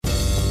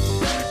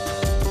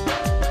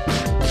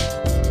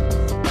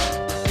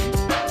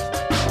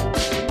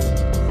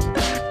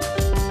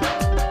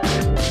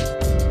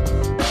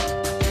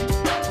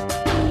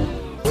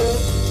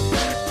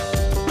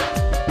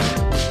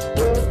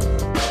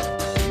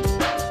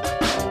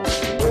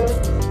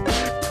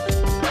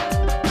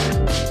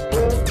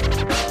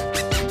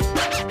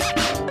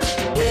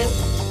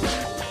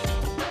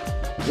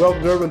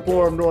Welcome to Urban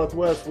Forum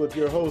Northwest with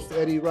your host,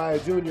 Eddie Rye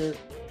Jr.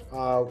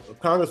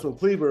 Congressman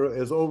Cleaver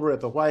is over at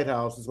the White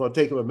House. It's going to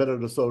take him a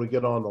minute or so to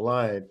get on the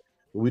line.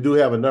 But we do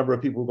have a number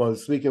of people we're going to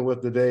be speaking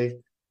with today.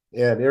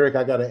 And Eric,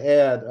 I got to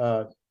add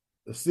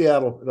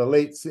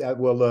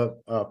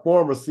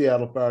former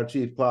Seattle Fire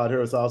Chief Claude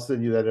Harris. I'll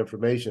send you that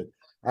information.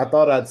 I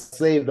thought I'd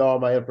saved all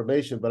my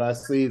information, but I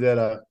see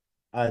that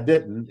I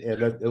didn't,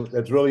 and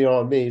that's really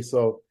on me.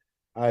 So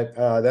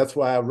that's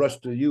why I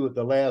rushed to you at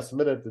the last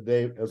minute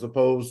today, as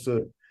opposed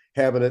to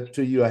having it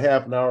to you a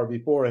half an hour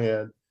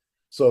beforehand.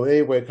 So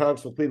anyway,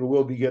 Congressman Cleaver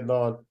will be getting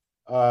on.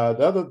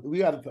 We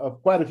got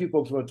quite a few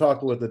folks we're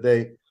talking with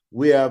today.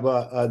 We have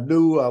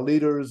new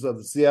leaders of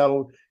the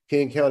Seattle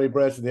King County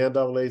branch of the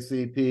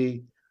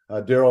NAACP.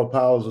 Darrell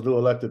Powell is the new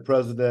elected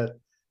president.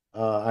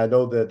 I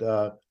know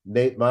that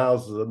Nate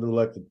Miles is the new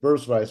elected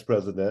first vice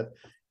president,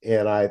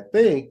 and I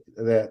think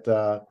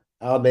that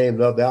I'll name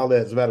the other.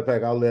 As a matter of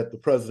fact, I'll let the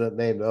president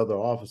name the other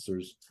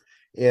officers.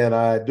 And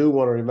I do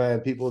want to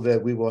remind people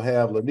that we will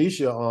have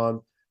Lanisha on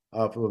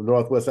from the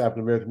Northwest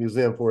African American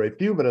Museum for a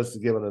few minutes to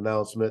give an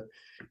announcement.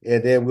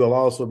 And then we'll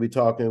also be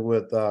talking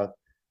with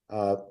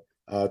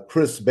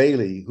Chris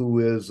Bailey, who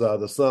is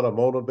the son of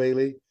Mona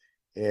Bailey.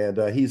 And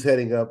he's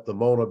heading up the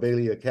Mona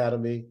Bailey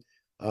Academy.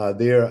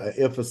 They're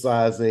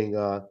emphasizing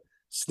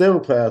STEM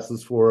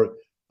classes for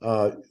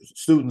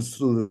students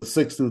through the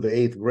 6th through the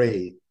 8th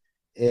grade.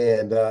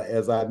 And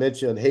as I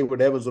mentioned,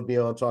 Hayward Evans will be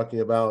on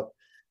talking about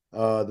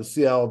the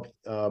Seattle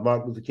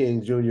Martin Luther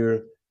King Jr.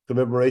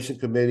 Commemoration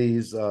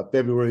Committee's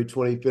February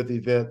 25th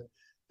event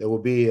that will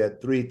be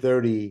at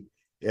 3:30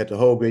 at the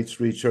Holgate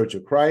Street Church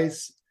of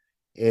Christ.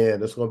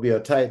 And it's going to be a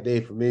tight day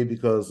for me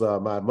because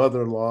my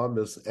mother-in-law,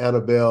 Miss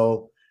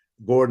Annabelle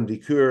Gordon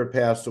DeCure,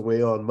 passed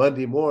away on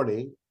Monday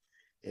morning,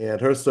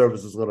 and her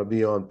service is going to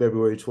be on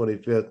February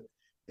 25th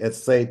at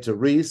St.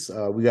 Therese.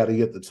 We got to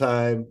get the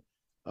time.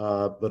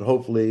 But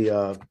hopefully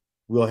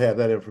we'll have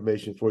that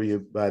information for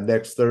you by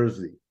next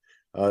Thursday.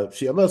 I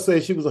must say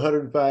she was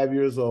 105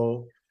 years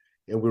old,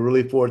 and we're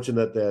really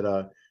fortunate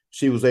that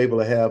she was able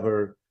to have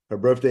her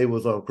birthday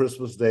was on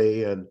Christmas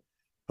Day, and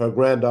her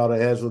granddaughter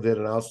Angela did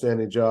an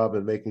outstanding job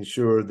in making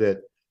sure that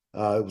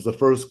it was a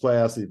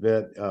first-class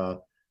event.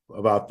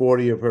 About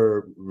 40 of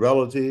her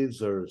relatives,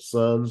 her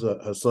son,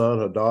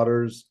 her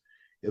daughters,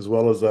 as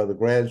well as the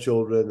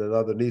grandchildren and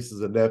other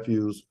nieces and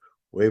nephews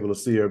were able to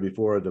see her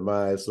before her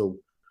demise. So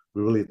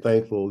we're really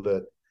thankful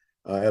that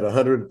at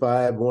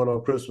 105, born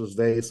on Christmas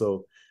Day,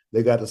 so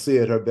they got to see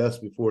at her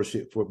best before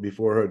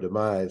her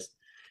demise.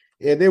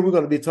 And then we're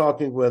going to be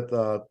talking with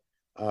the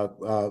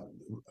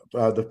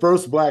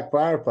first Black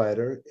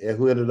firefighter,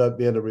 who ended up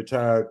being a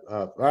retired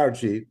fire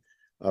chief,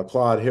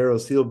 Claude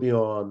Harris. He'll be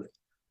on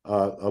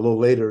a little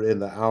later in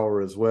the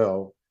hour as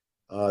well.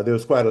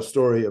 There's quite a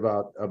story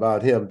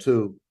about him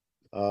too.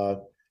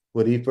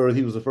 When he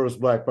was the first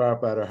Black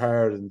firefighter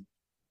hired, and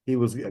he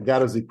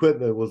got his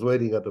equipment, was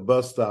waiting at the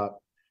bus stop,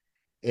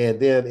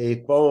 and then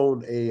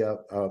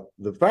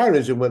the fire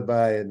engine went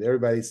by, and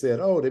everybody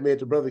said, "Oh, they made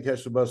the brother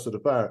catch the bus to the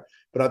fire."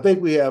 But I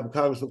think we have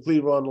Congressman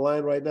Cleaver on the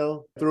line right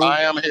now.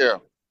 I am here.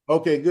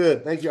 Okay,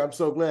 good. Thank you. I'm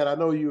so glad. I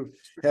know you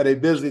had a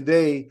busy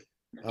day,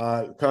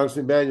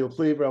 Congressman Emanuel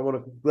Cleaver. I want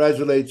to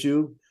congratulate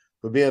you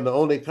for being the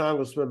only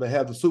congressman to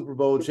have the Super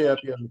Bowl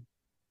champion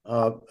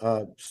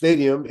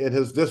stadium in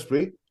his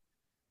district.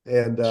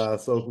 And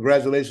so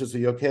congratulations to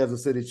your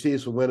Kansas City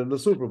Chiefs for winning the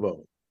Super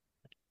Bowl.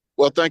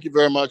 Well, thank you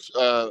very much.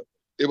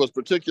 It was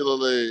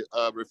particularly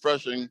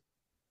refreshing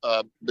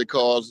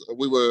because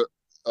we were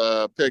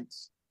picked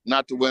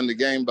not to win the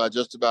game by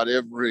just about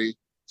every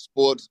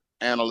sports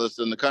analyst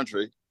in the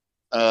country.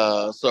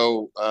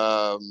 So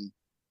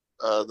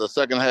the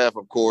second half,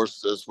 of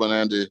course, is when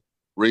Andy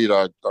Reid,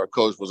 our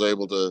coach, was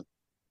able to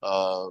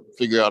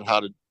figure out how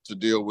to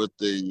deal with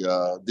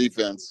the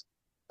defense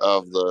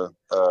of the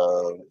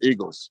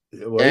Eagles.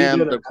 Well,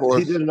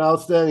 he did an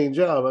outstanding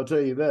job, I'll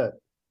tell you that.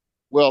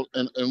 Well,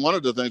 and one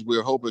of the things we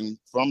are hoping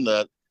from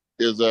that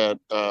is that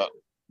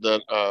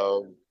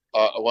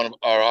one of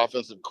our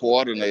offensive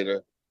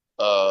coordinator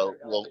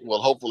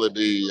will hopefully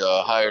be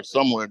hired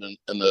somewhere in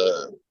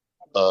the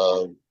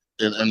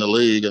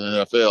league, in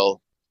the NFL,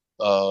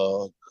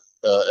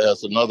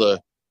 as another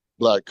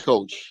Black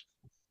coach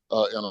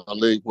in a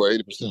league where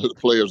 80% of the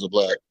players are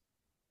Black.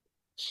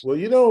 Well,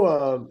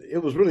 it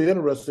was really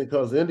interesting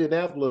because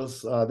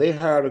Indianapolis, they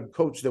hired a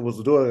coach that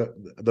was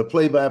doing the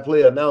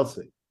play-by-play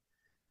announcing.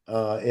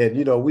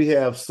 And, we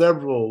have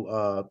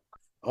several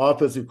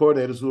offensive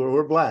coordinators who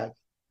are Black.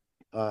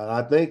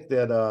 I think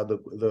that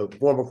the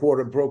former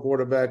pro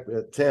quarterback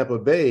at Tampa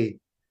Bay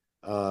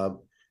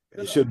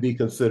should be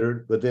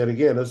considered. But then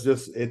again,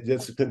 it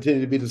just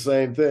continue to be the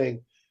same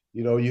thing.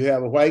 You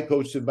have a white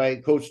coach that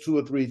might coach 2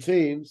 or 3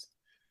 teams.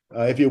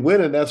 If you're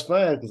winning, that's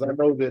fine, because I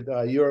know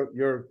that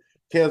your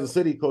Kansas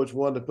City coach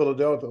won to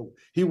Philadelphia.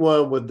 He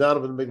won with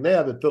Donovan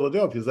McNabb at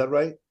Philadelphia. Is that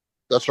right?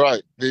 That's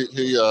right.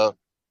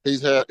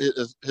 He's had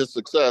his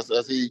success,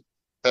 as he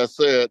has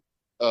said,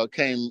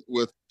 came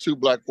with 2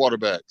 Black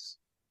quarterbacks.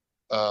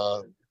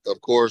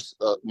 Of course,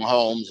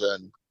 Mahomes,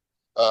 and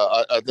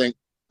I think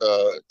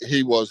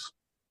he was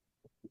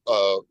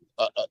the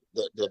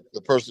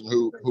person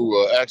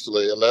who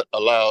actually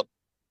allowed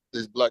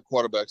these black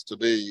quarterbacks to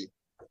be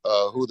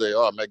who they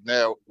are.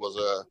 McNair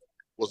was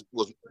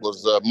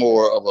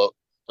more of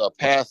a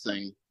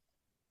passing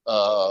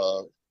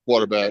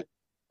quarterback.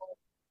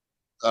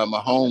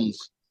 Mahomes,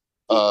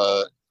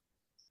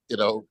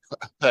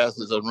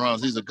 passes and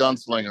runs. He's a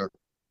gunslinger.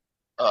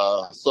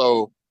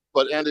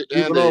 But Andy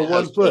on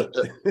one foot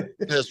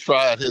has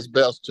tried his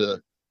best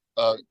to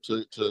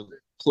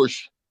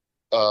push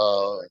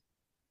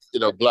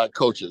black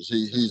coaches.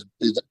 He's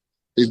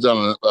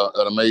done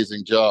an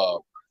amazing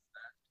job.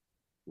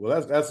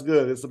 Well, that's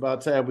good. It's about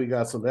time we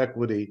got some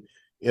equity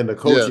in the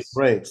coaching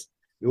ranks.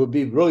 It would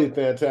be really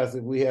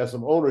fantastic if we had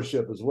some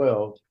ownership as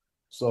well.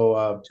 So,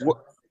 I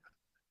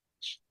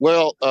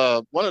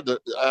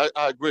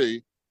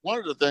agree. One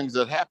of the things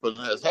that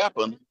has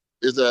happened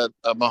is that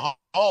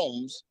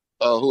Mahomes,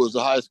 who is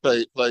the highest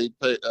paid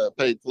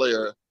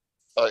player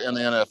in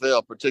the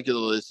NFL,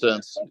 particularly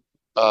since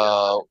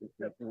I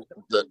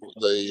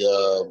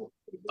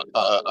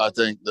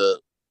think the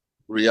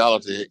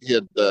reality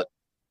hit that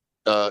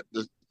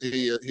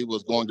he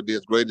was going to be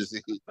as great as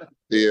he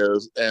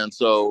is, and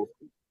so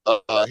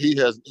he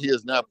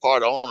is now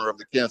part owner of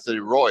the Kansas City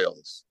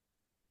Royals,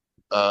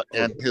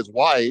 and his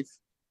wife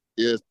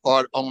is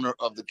part owner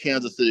of the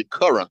Kansas City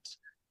Current,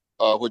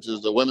 which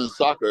is the women's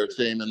soccer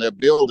team, and they're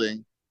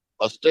building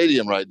a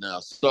stadium right now.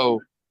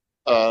 So,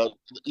 the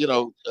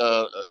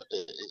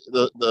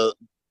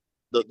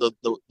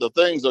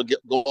things are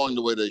going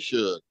the way they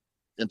should,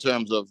 in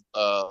terms of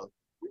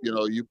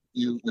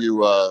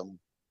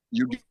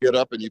you get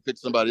up and you pick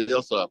somebody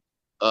else up.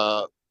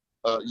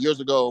 Years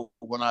ago,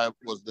 when I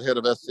was the head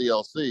of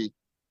SCLC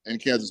in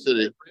Kansas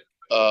City,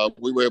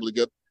 we were able to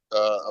get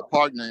a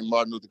park named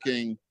Martin Luther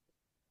King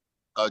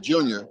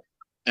Jr.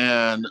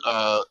 And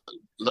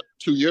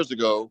 2 years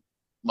ago,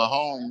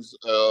 Mahomes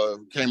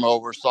came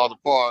over, saw the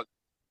park,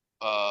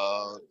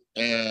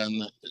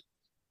 and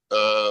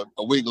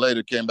a week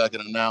later came back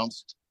and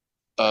announced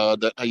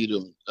that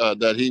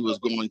he was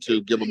going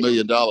to give $1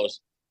 million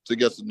to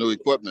get some new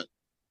equipment.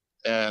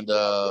 And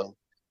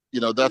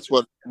that's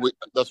what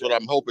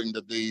I'm hoping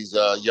that these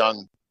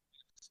young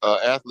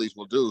athletes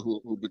will do,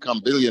 who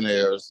become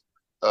billionaires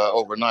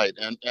overnight.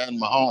 And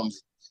Mahomes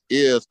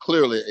is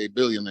clearly a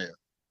billionaire.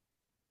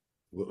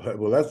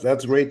 Well,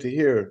 that's great to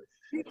hear.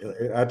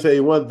 I tell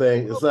you one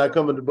thing: it's not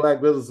coming to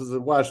black businesses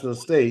in Washington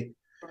State.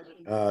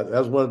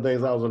 That's one of the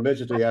things I was going to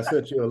mention to you. I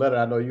sent you a letter.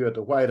 I know you're at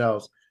the White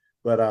House,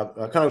 but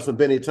Congressman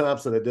Benny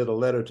Thompson did a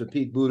letter to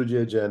Pete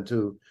Buttigieg and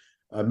to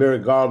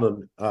Merrick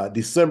Garland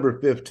December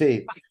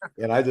 15th.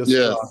 And I just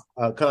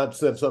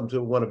sent something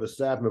to one of his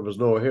staff members,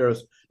 Noah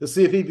Harris, to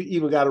see if he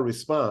even got a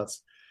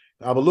response.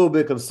 I'm a little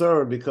bit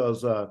concerned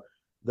because the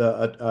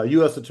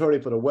U.S. Attorney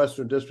for the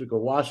Western District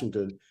of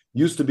Washington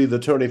used to be the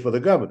attorney for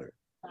the governor.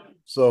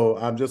 So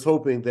I'm just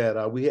hoping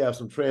that we have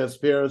some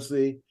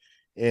transparency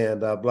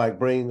and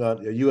bring a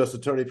U.S.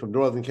 attorney from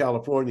Northern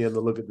California in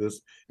to look at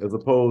this, as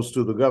opposed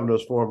to the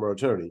governor's former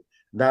attorney.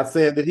 Not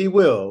saying that he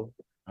will.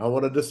 I don't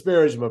want to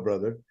disparage my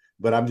brother,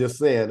 but I'm just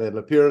saying, an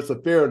appearance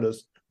of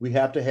fairness, we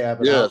have to have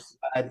an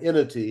outside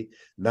entity,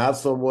 not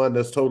someone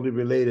that's totally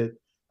related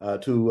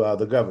to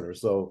the governor.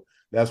 So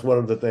that's one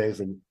of the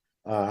things. And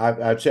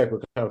I checked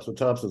with Congressman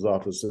Thompson's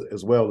office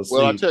as well to see.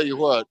 Well, I'll tell you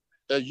what,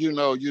 as you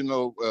know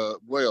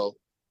well,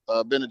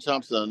 Benny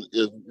Thompson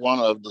is one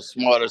of the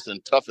smartest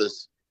and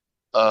toughest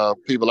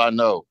people I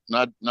know.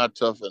 Not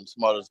tough and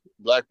smart as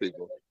black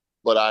people,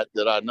 but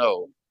that I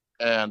know.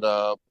 And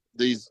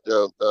these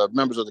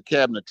members of the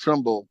cabinet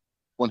tremble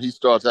when he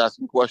starts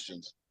asking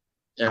questions.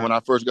 And when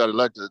I first got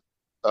elected,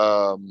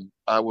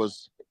 I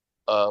was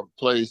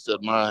placed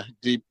at my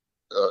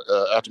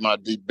after my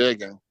deep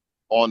begging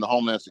on the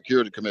Homeland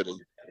Security Committee,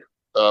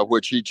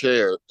 which he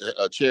chaired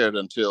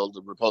until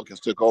the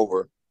Republicans took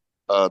over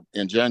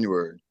in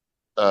January.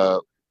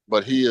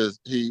 But he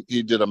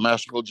did a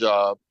masterful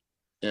job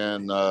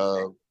in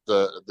the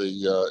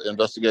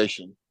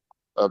investigation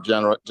of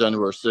January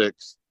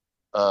 6th,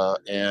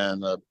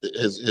 and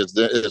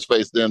his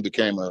face then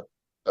became a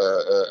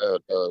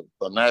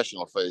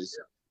national face,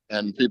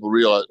 and people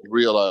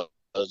realize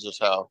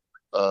just how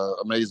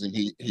amazing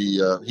he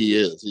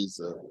is.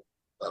 He's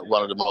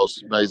one of the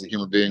most amazing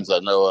human beings I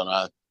know, and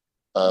I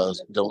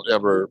don't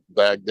ever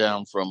back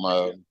down from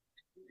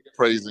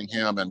praising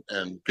him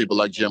and people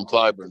like Jim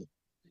Clyburn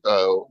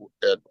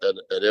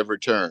at every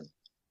turn.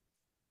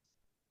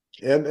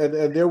 And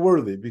they're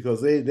worthy,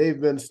 because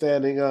they've been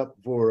standing up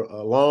for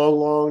a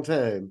long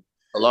time.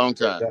 A long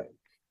time.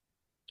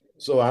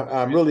 So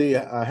I'm really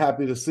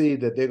happy to see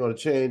that they're going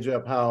to change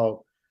up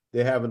how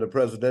they're having the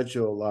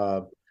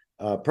presidential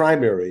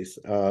primaries,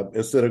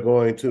 instead of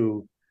going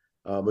to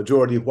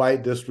majority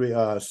white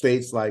district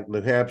states like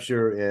New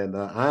Hampshire and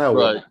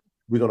Iowa. Right.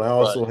 We're going to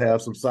also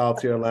have some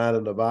South Carolina,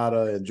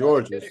 Nevada, and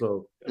Georgia.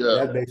 So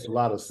that makes a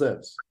lot of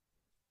sense.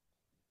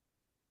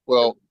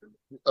 Well,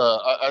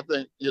 I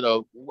think,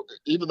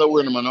 even though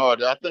we're in the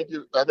minority, I think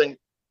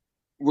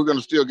we're going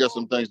to still get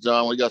some things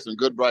done. We got some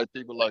good, bright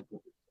people like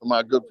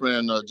my good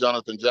friend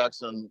Jonathan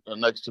Jackson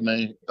next to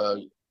me,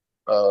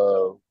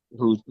 who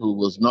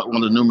was not one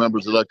of the new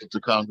members elected to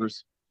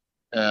Congress,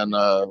 and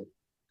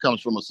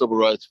comes from a civil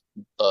rights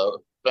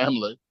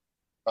family.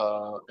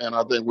 And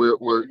I think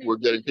we're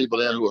getting people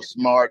in who are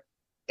smart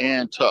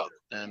and tough,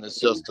 and it's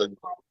just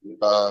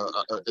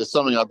it's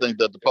something I think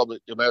that the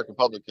American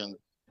public can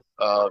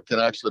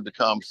actually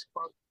become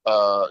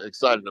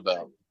excited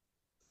about.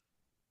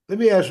 Let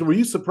me ask you: were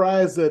you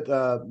surprised that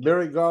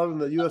Merrick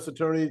Garland, the U.S.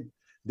 Attorney,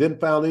 didn't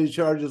file any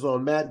charges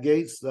on Matt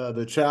Gaetz,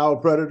 the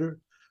child predator,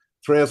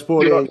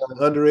 transporting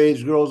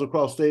underage girls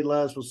across state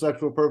lines for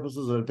sexual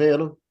purposes and paying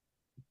them?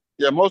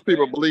 Yeah, most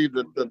people believed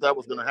that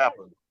was going to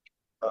happen.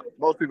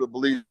 Most people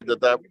believed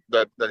that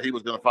he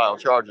was going to file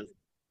charges,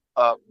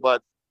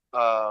 but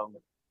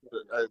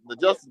the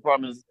Justice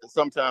Department is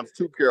sometimes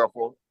too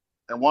careful.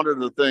 And one of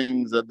the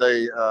things that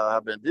they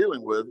have been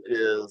dealing with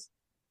is,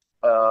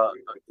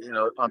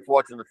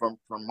 unfortunately from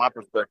my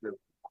perspective,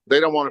 they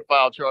don't want to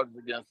file charges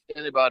against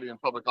anybody in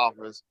public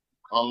office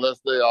unless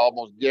they are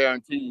almost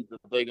guaranteed that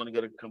they're going to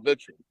get a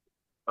conviction.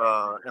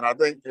 And I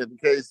think in the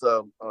case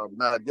of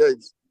Matt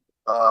Gaetz,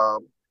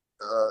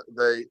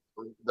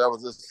 there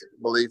was this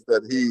belief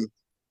that he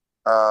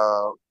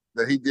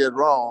did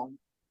wrong,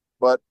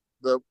 but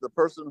the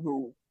person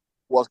who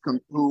was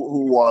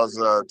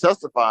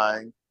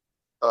testifying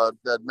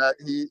that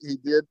he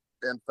did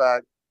in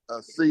fact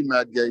see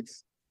Matt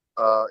Gaetz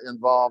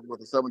involved with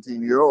a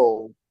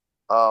 17-year-old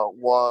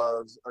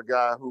was a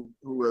guy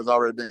who has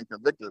already been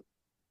convicted,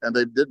 and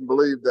they didn't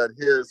believe that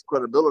his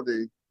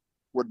credibility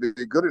would be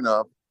good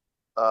enough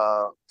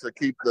to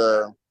keep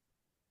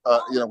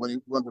when he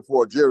went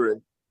before a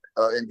jury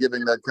in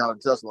giving that kind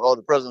of testimony. Oh,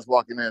 the president's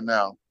walking in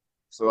now,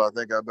 so I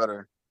think I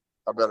better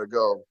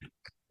go.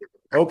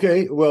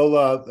 Okay,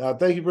 well,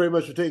 thank you very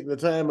much for taking the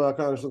time,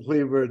 Congressman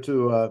Cleaver,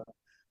 to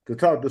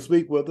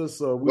speak with us.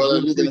 So we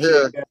appreciate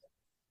that.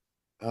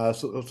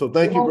 So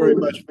thank you very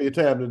much for your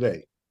time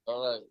today.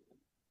 All right.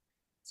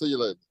 See you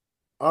later.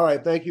 All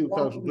right, thank you,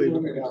 Congressman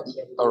Cleaver.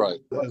 All right.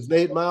 Is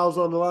Nate Miles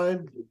on the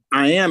line?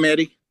 I am,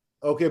 Eddie.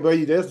 Okay,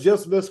 but that's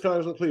just Miss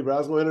Congressman Cleaver. I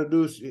was going to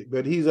introduce you,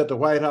 but he's at the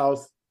White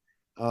House.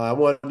 I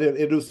wanted to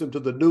introduce him to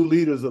the new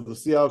leaders of the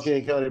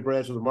Seattle-King County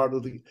branch of the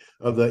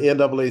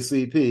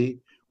NAACP,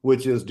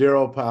 which is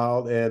Darrell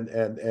Powell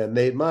and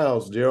Nate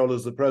Miles. Darrell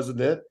is the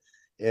president,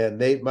 and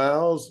Nate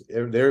Miles,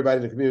 everybody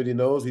in the community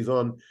knows, he's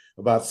on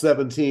about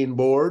 17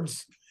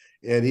 boards,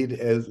 and he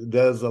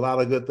does a lot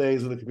of good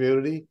things in the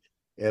community,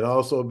 and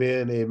also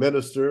being a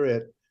minister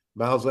at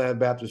Mounds Land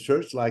Baptist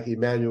Church, like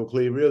Emmanuel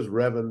Cleaver is,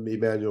 Reverend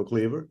Emmanuel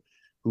Cleaver,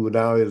 who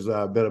now has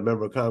been a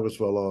member of Congress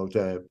for a long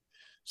time.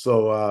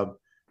 So,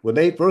 well,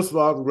 Nate, first of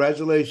all,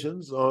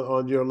 congratulations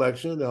on your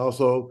election. And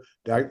also,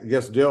 I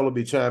guess Darrell will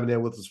be chiming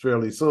in with us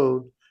fairly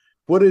soon.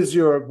 What is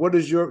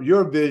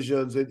your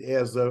visions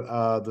as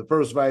the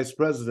first vice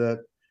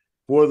president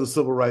for the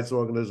Civil Rights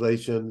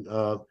Organization,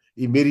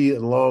 immediate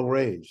and long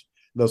range?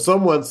 Now,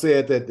 someone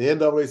said that the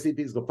NAACP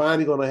is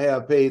finally going to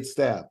have paid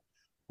staff,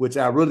 which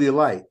I really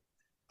like.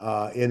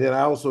 And then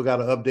I also got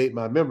to update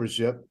my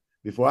membership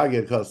before I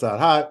get cussed out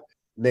hot,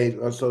 Nate.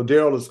 So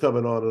Darrell is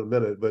coming on in a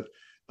minute, but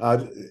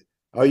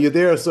are you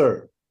there,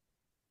 sir?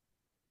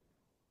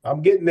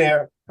 I'm getting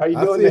there. How you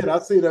doing? I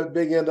see that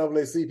big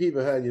NAACP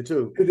behind you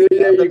too.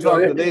 I've been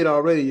talking to Nate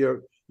already.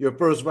 Your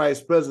first vice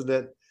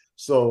president.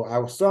 So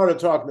I started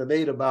talking to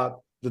Nate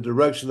about the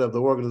direction of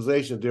the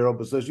organization, Darrell.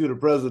 But since you're the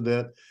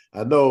president,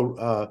 I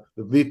know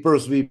the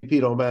first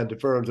VP don't mind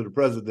deferring to the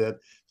president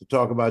to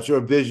talk about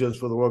your visions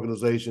for the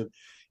organization.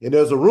 And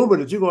there's a rumor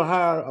that you're going to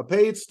hire a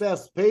paid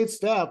staff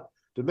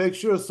to make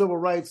sure civil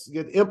rights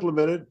get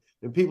implemented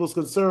and people's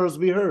concerns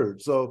be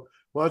heard. So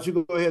why don't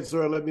you go ahead,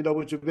 sir, and let me know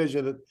what your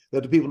vision is,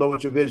 that the people know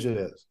what your vision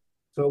is.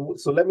 So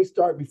let me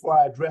start before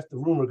I address the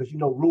rumor, because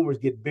rumors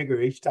get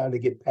bigger each time they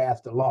get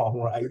passed along,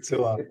 right?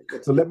 So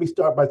let me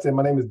start by saying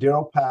my name is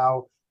Darrell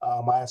Powell.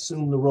 I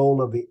assumed the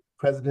role of the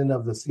president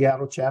of the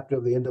Seattle chapter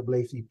of the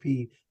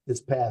NAACP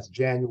this past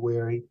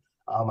January.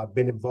 I've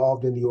been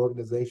involved in the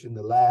organization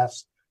the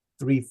last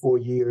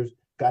 3-4 years,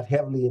 got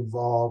heavily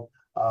involved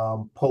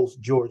post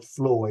George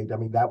Floyd. I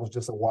mean, that was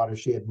just a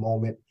watershed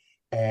moment.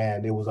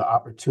 And it was an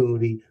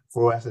opportunity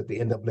for us at the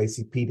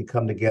NAACP to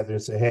come together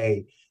and say,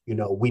 hey,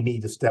 we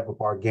need to step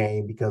up our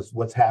game, because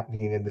what's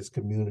happening in this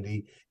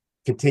community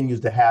continues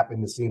to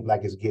happen. It seems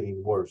like it's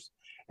getting worse.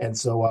 And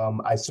so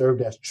I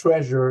served as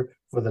treasurer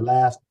for the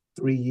last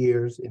 3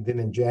 years, and then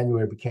in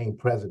January became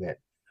president.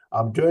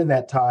 During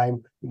that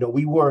time,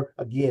 we were,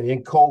 again,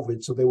 in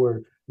COVID, so there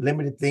were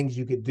limited things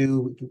you could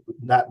do,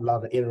 not a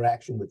lot of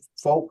interaction with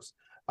folks.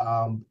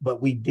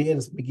 But we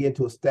did begin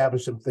to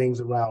establish some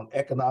things around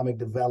economic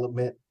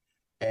development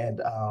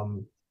and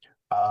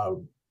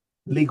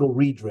legal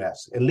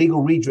redress. And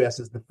legal redress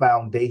is the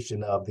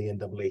foundation of the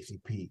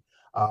NAACP.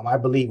 I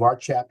believe our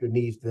chapter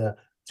needs to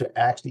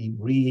actually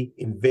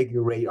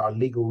reinvigorate our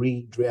legal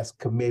redress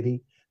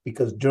committee,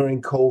 because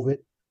during COVID,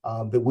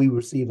 that we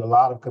received a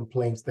lot of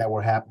complaints that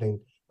were happening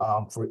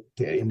to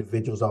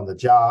individuals on the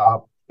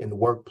job, in the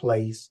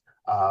workplace.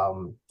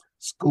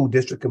 school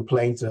district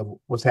complaints of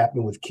what's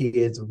happening with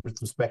kids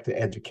with respect to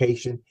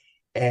education.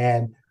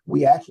 And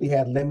we actually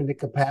had limited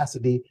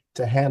capacity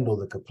to handle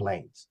the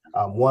complaints.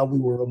 One, we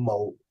were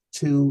remote.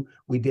 Two,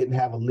 we didn't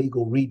have a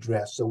legal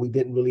redress, so we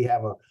didn't really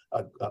have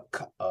a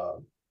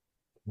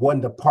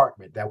one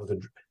department that was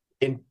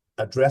in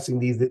addressing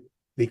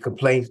the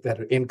complaints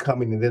that are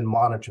incoming and then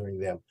monitoring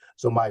them.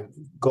 So my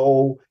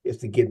goal is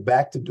to get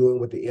back to doing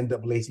what the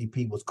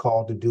NAACP was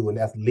called to do, and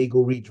that's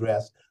legal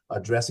redress,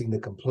 addressing the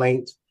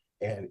complaints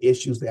and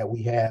issues that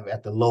we have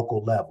at the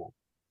local level.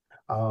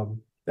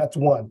 That's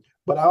one.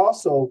 But I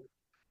also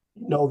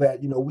know that,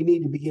 we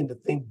need to begin to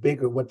think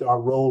bigger what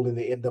our role in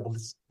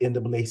the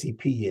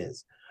NAACP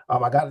is.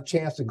 I got a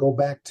chance to go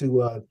back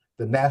to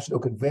the national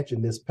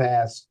convention this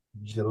past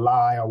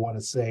July, I want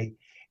to say,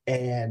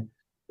 and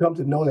come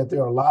to know that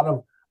there are a lot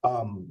of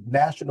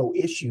national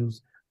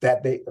issues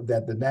that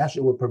the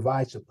national would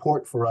provide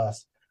support for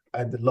us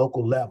at the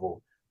local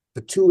level.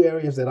 The two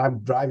areas that I'm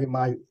driving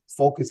my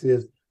focus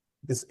is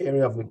this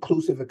area of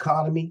inclusive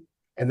economy,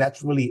 and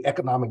that's really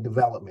economic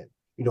development.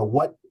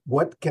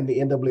 What can the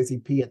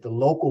NAACP at the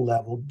local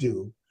level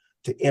do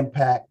to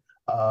impact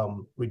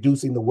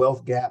reducing the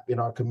wealth gap in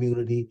our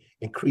community,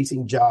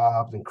 increasing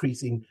jobs,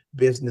 increasing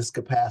business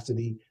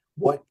capacity?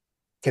 What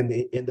can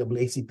the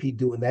NAACP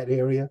do in that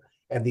area?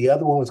 And the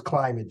other one was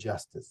climate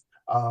justice.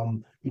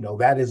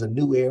 That is a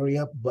new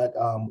area, but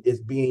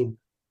it's being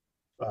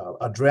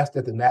addressed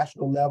at the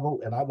national level,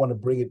 and I want to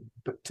bring it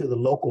to the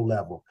local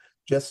level.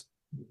 Just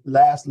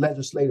last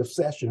legislative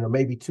session, or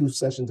maybe 2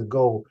 sessions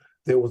ago,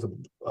 there was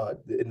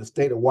in the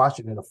state of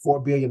Washington, a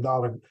 $4 billion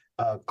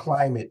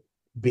climate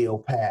bill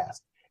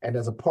passed. And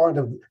as a part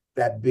of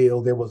that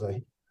bill, there was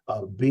a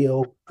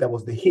bill that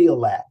was the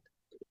HEAL Act,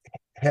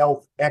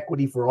 Health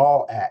Equity for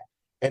All Act.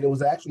 And it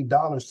was actually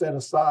dollars set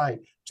aside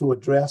to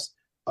address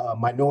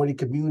minority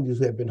communities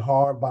who have been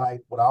harmed by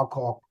what I'll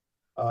call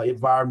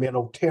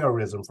environmental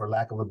terrorism, for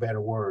lack of a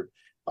better word.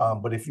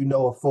 But if you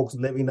know of folks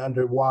living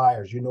under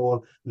wires,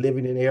 of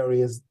living in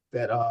areas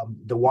that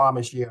the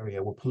Wamish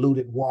area with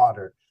polluted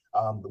water.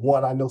 The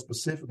one I know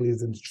specifically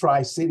is in the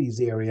Tri-Cities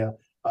area,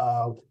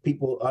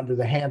 people under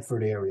the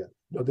Hanford area.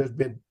 There's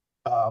been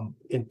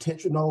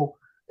intentional,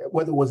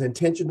 whether it was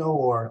intentional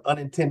or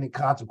unintended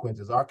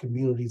consequences, our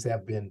communities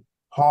have been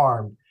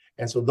harmed.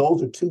 And so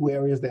those are two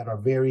areas that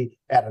are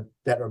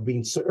that are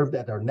being served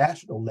at our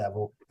national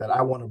level that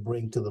I want to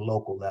bring to the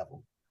local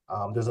level.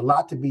 There's a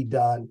lot to be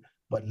done,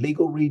 but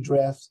legal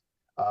redress,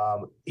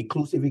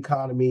 inclusive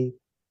economy,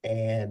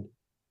 and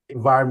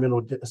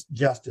environmental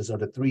justice are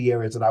the three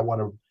areas that I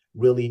want to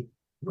really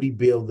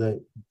rebuild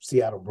the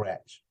Seattle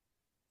branch.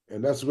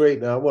 And that's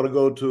great. Now I want to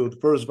go to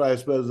First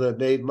Vice President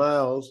Nate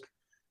Miles.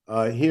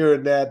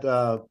 Hearing that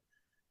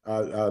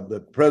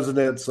the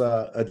president's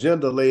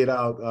agenda laid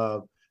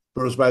out,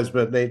 First Vice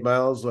President Nate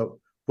Miles,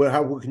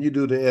 what can you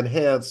do to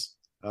enhance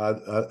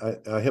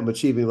him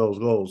achieving those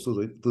goals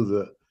through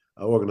the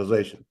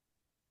organization?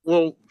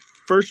 Well,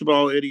 first of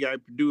all, Eddie, I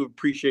do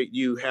appreciate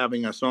you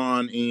having us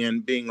on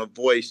and being a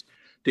voice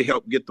to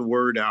help get the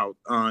word out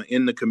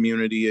in the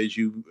community as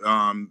you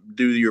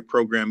do your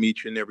program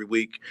each and every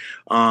week.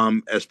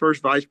 As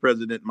first vice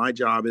president, my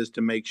job is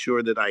to make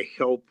sure that I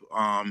help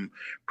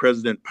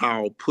President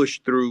Powell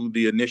push through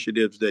the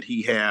initiatives that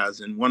he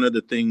has. And one of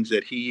the things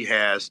that he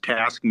has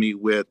tasked me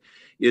with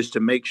is to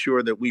make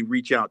sure that we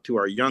reach out to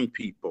our young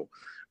people.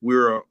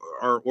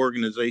 Our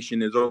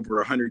organization is over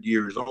 100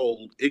 years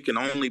old. It can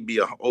only be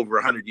over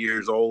 100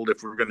 years old.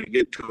 If we're going to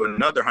get to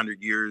another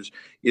 100 years,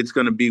 it's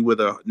going to be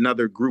with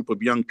another group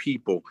of young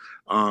people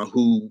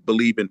who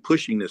believe in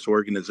pushing this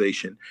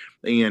organization.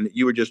 And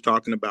you were just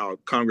talking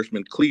about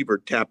Congressman Cleaver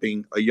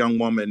tapping a young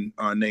woman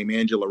named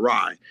Angela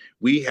Rye.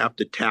 We have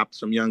to tap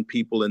some young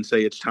people and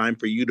say, it's time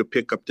for you to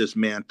pick up this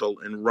mantle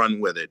and run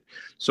with it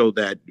so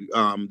that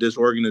this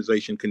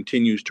organization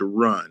continues to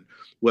run.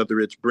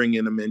 Whether it's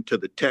bringing them into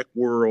the tech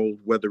world,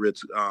 whether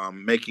it's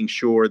making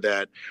sure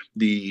that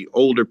the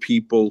older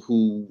people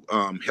who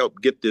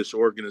help get this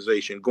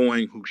organization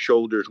going, whose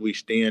shoulders we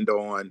stand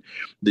on,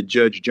 the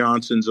Judge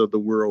Johnsons of the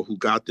world who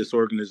got this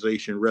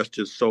organization, rest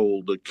his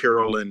soul, the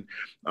Carolyn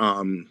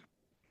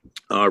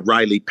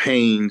Riley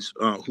Paynes,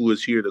 who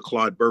is here, the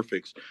Claude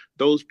Burficks,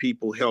 those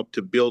people helped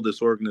to build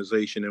this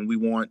organization, and we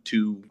want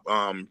to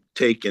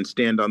take and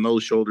stand on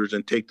those shoulders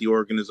and take the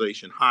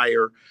organization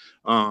higher.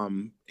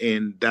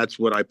 And that's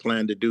what I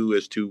plan to do,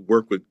 is to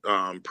work with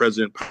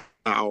President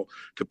Powell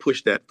to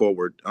push that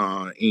forward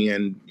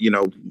and,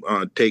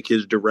 take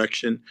his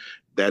direction.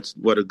 That's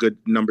what a good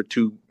number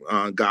two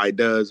guy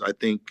does. I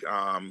think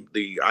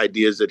the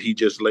ideas that he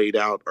just laid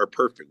out are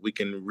perfect. We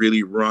can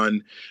really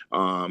run,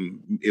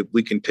 if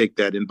we can take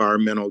that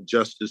environmental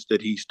justice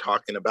that he's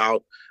talking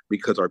about,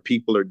 because our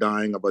people are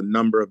dying of a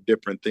number of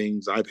different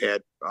things. I've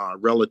had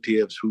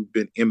relatives who've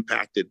been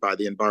impacted by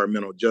the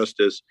environmental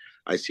justice.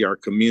 I see our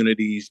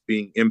communities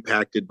being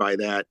impacted by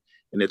that.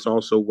 And it's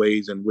also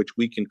ways in which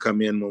we can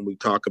come in when we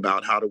talk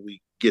about how do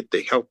we get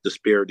the health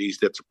disparities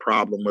that's a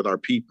problem with our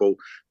people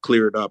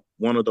cleared up.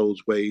 One of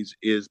those ways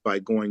is by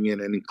going in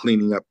and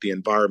cleaning up the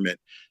environment.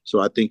 So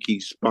I think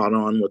he's spot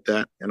on with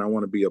that, and I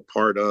want to be a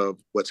part of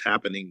what's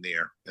happening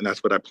there, and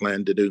that's what I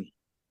plan to do.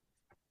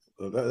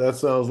 Well, that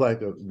sounds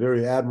like a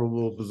very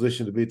admirable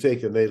position to be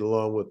taken, Nate,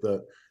 along with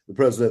the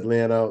president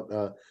laying out.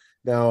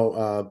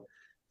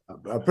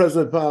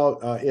 President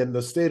Powell, in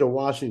the state of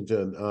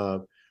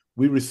Washington,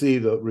 we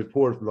received a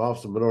report from the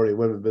Office of Minority and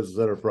Women Business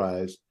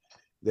Enterprise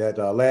that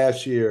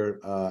last year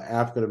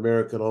African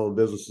American owned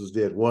businesses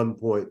did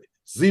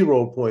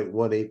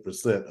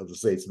 0.18% of the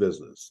state's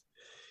business.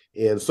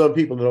 And some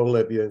people in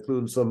Olympia,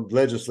 including some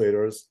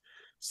legislators,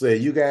 say,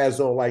 you guys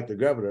don't like the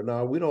governor.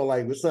 No, we don't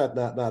like, it's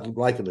not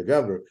liking the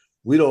governor.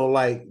 We don't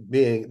like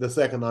being this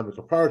economic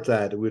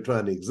apartheid that we're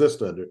trying to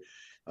exist under.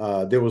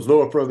 There was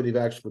no affirmative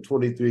action for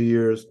 23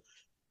 years.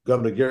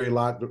 Governor Gary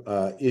Locke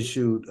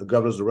issued a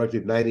governor's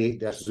directive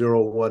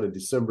 98-01 in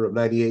December of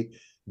 98.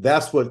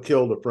 That's what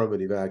killed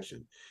affirmative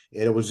action.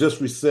 And it was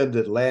just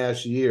rescinded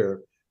last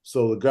year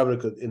so the governor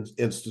could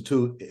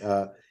institute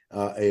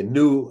a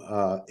new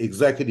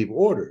executive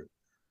order.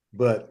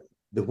 But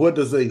what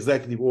does the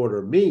executive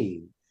order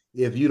mean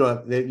if you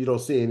don't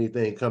see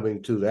anything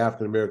coming to the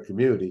African American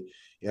community?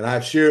 And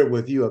I've shared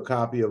with you a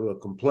copy of a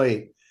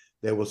complaint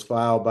that was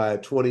filed by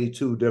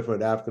 22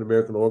 different African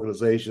American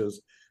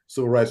organizations,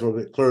 civil rights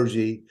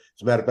clergy.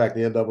 As a matter of fact,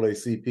 the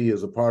NAACP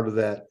is a part of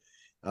that,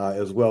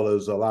 as well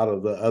as a lot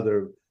of the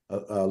other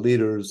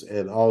leaders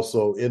and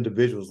also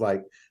individuals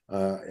like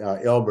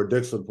Elmer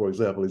Dixon, for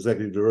example,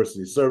 Executive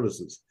Diversity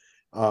Services.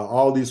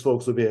 All these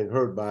folks are being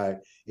hurt by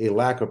a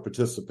lack of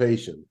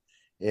participation.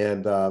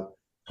 And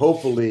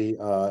hopefully,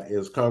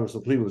 as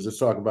Congressman Cleveland was just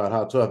talking about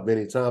how tough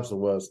Benny Thompson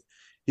was,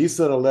 he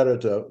sent a letter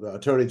to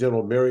Attorney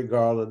General Merrick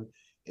Garland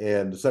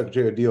and the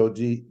Secretary of DOT,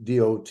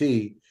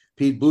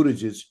 Pete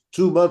Buttigieg,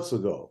 2 months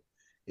ago.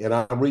 And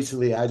I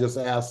just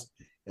asked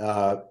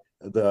the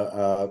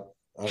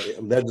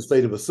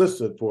legislative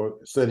assistant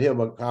sent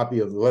him a copy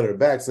of the letter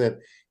back, said,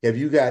 have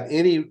you got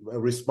any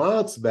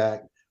response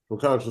back from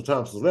Congressman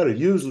Thompson's letter?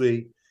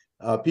 Usually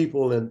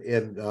people in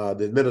the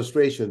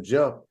administration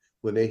jump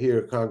when they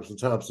hear Congressman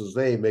Thompson's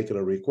name making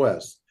a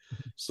request.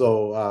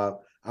 So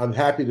I'm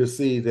happy to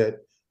see that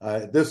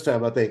at this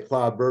time, I think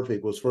Claude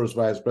Burfict was first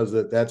vice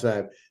president at that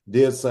time,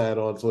 did sign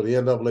on. So the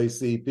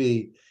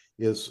NAACP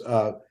is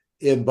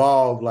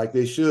involved like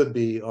they should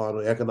be on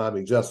an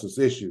economic justice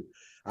issue.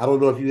 I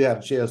don't know if you had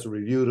a chance to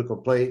review the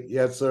complaint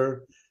yet,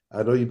 sir.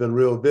 I know you've been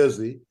real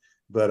busy,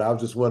 but I was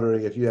just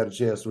wondering if you had a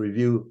chance to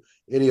review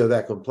any of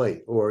that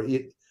complaint or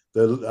a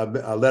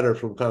letter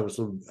from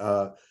Congressman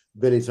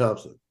Benny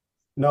Thompson.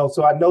 No,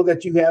 so I know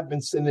that you have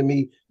been sending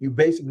me, you've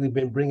basically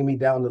been bringing me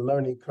down the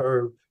learning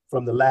curve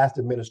from the last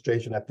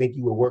administration. I think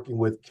you were working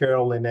with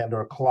Carolyn and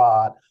or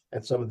Claude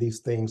and some of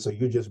these things. So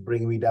you're just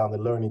bringing me down the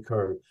learning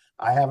curve.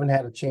 I haven't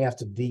had a chance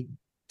to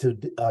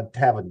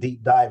have a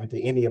deep dive into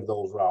any of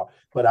those, Rob,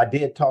 but I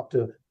did talk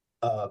to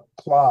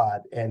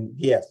Claude, and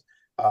yes,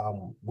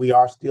 we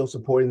are still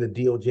supporting the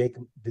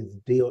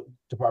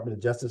Department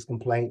of Justice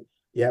complaint.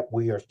 Yep,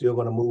 we are still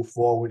going to move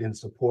forward in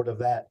support of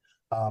that.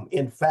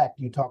 In fact,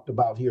 you talked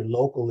about here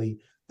locally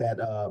that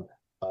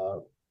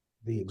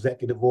the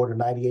executive order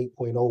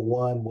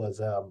 98.01 was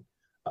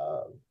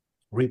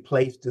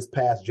replaced this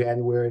past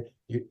January.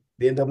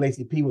 The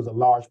NAACP was a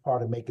large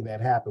part of making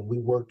that happen. We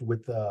worked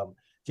with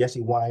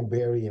Jesse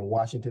Weinberry and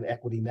Washington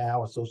Equity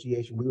Now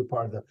Association. We were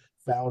part of the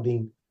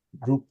founding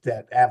group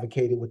that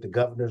advocated with the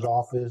governor's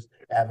office,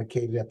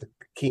 advocated at the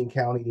King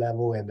County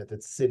level and at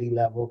the city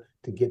level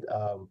to get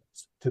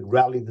to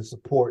rally the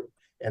support.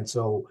 And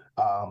so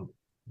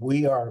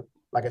we are,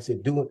 like I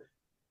said,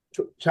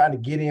 trying to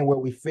get in where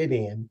we fit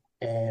in.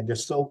 And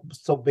there's so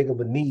big of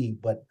a need,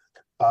 but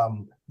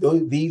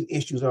these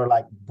issues are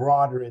like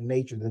broader in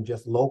nature than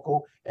just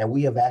local, and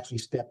we have actually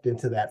stepped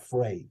into that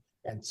fray.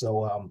 And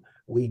so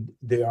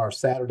there are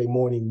Saturday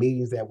morning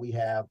meetings that we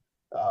have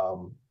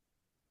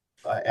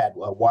at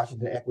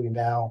Washington Equity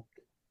Now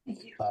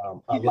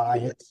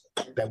Alliance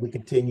that we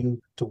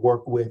continue to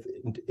work with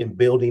in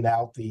building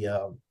out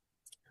the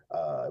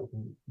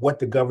what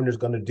the governor's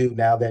going to do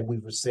now that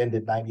we've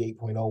rescinded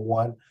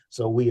 98.01.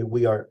 So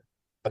we are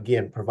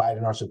again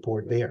providing our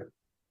support there.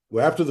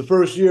 Well, after the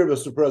first year,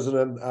 Mr.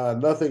 President,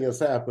 nothing has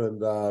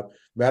happened.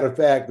 Matter of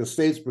fact, the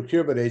state's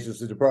procurement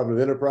agency, Department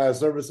of Enterprise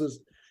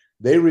Services,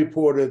 they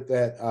reported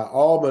that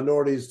all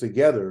minorities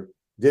together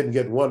didn't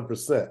get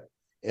 1%,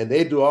 and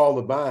they do all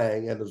the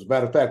buying. And as a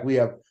matter of fact, we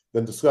have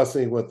been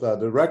discussing with the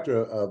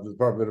director of the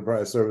Department of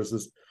Enterprise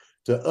Services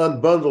to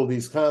unbundle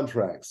these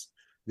contracts.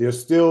 They're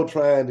still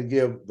trying to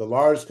give the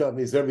large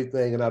companies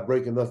everything and not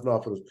breaking nothing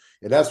off of them.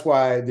 And that's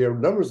why their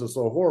numbers are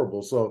so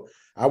horrible. So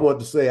I want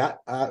to say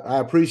I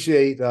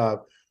appreciate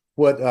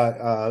what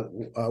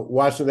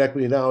Washington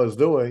Equity Now is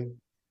doing,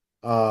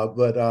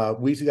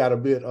 but we got to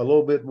be a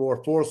little bit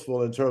more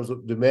forceful in terms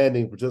of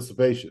demanding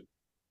participation.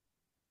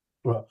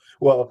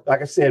 Well,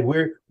 like I said,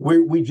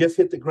 we just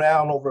hit the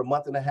ground over a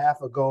month and a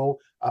half ago.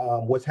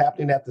 What's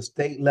happening at the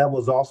state level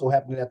is also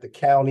happening at the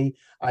county.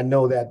 I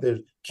know that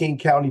there's King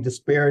County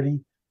disparity.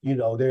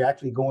 They're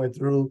actually going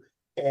through,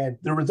 and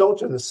the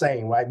results are the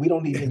same, right? We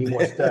don't need any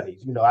more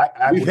studies.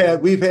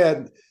 We've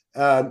had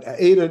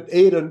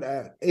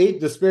 8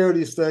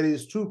 disparity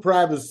studies, 2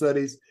 private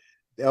studies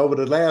over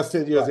the last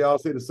 10 years. Right. They all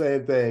say the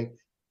same thing: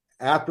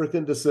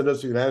 African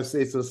descendants of the United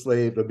States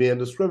enslaved are being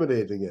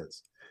discriminated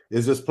against.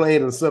 It's just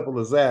plain and simple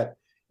as that.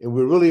 And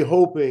we're really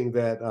hoping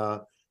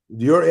that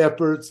your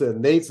efforts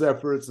and Nate's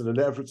efforts and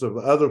the efforts of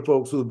other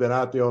folks who've been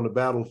out there on the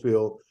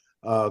battlefield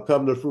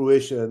come to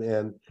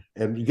fruition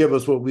and give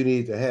us what we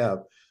need to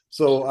have.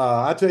 So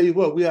I tell you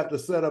what, we have to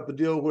set up a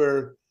deal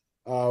where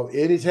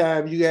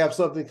anytime you have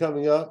something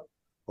coming up,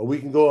 or we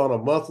can go on a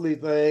monthly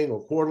thing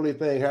or quarterly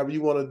thing, however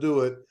you want to do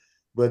it.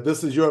 But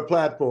this is your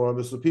platform.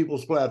 It's the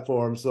people's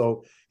platform.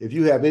 So if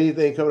you have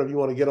anything coming up, you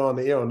want to get on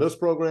the air on this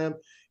program.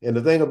 And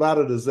the thing about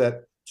it is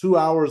that 2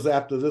 hours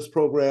after this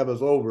program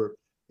is over,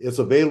 it's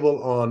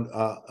available on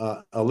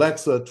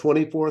Alexa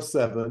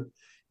 24/7.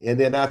 And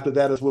then after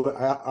that, it's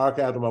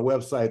archived on my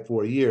website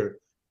for a year.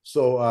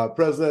 So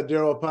President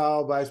Darrell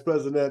Powell, Vice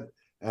President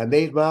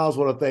Nate Miles,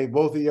 want to thank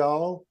both of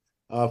y'all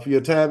for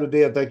your time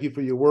today. And thank you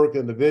for your work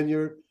in the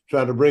vineyard,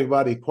 trying to bring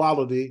about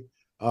equality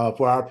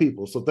for our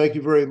people. So thank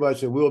you very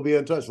much. And we'll be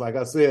in touch. Like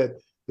I said,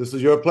 this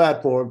is your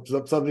platform.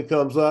 If something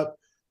comes up,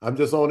 I'm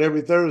just on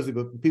every Thursday,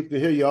 but people can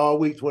hear you all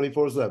week,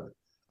 24/7.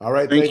 All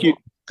right. Thank you.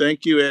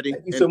 Thank you, Eddie.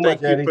 Thank you so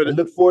much, Eddie. I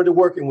look forward to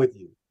working with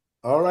you.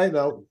 All right.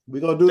 Now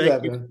we're going to do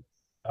that, man.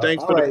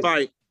 Thanks for the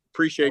fight.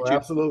 Appreciate you.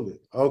 Absolutely.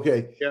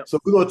 Okay. Yeah. So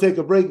we're going to take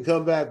a break and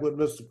come back with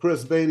Mr.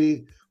 Chris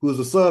Bailey, who's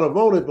the son of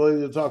Mona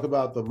Bailey, to talk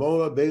about the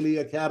Mona Bailey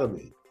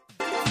Academy.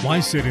 Why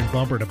sit in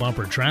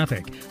bumper-to-bumper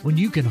traffic when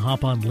you can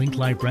hop on Link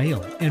Light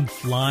Rail and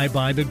fly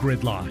by the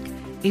gridlock?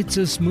 It's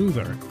a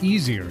smoother,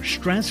 easier,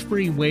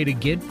 stress-free way to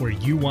get where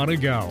you want to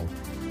go.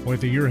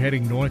 Whether you're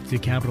heading north to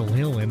Capitol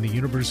Hill and the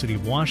University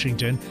of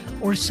Washington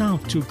or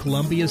south to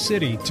Columbia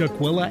City,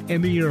 Tukwila,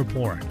 and the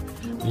airport,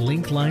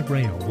 Link Light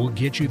Rail will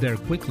get you there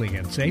quickly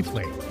and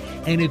safely.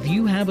 And if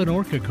you have an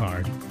ORCA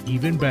card,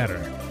 even better.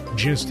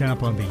 Just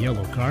tap on the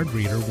yellow card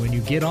reader when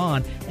you get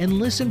on and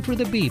listen for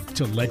the beep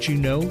to let you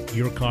know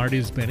your card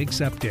has been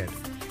accepted.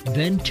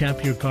 Then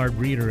tap your card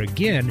reader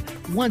again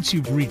once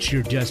you've reached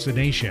your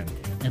destination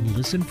and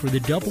listen for the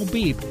double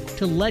beep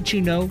to let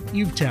you know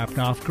you've tapped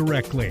off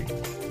correctly.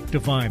 To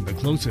find the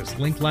closest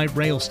Link Light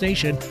Rail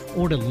station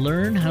or to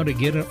learn how to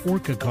get an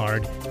ORCA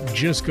card,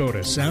 just go to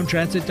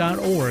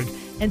soundtransit.org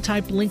and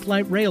type Link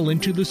Light Rail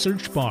into the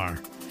search bar.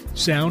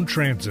 Sound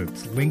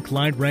Transit's Link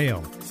Light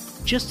Rail.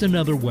 Just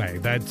another way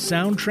that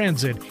Sound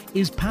Transit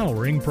is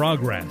powering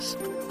progress.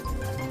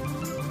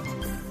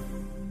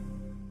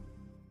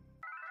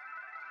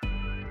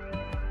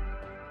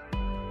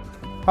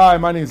 Hi,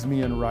 my name is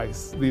Mian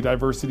Rice, the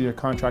Diversity and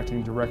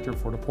Contracting Director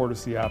for the Port of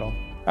Seattle.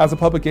 As a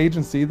public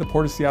agency, the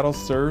Port of Seattle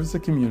serves the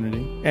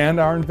community, and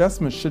our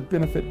investments should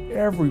benefit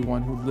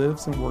everyone who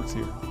lives and works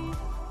here.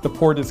 The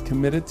Port is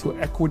committed to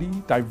equity,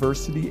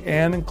 diversity,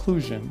 and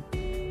inclusion,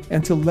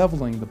 and to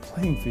leveling the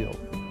playing field.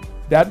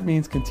 That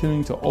means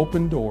continuing to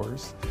open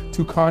doors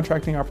to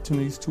contracting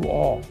opportunities to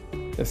all,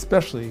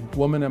 especially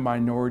women and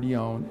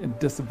minority-owned and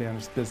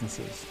disadvantaged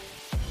businesses.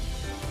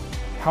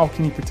 How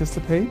can you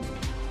participate?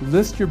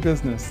 List your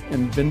business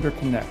in Vendor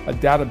Connect, a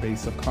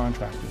database of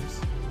contractors.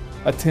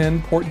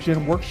 Attend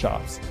PortGen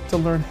workshops to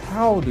learn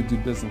how to do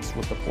business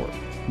with the Port.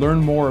 Learn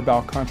more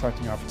about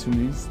contracting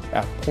opportunities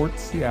at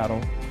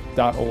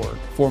portseattle.org.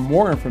 For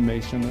more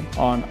information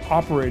on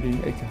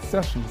operating a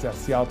concessions at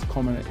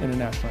Seattle-Tacoma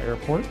International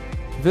Airport,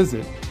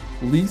 visit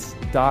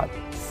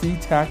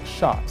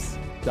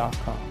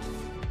lease.ctacshops.com.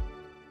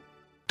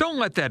 Don't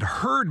let that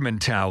herd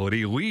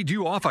mentality lead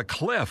you off a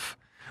cliff.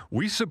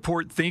 We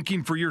support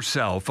thinking for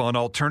yourself on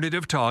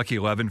Alternative Talk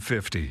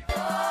 1150.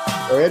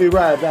 Eddie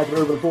Ryan back in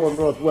Urban Forum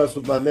Northwest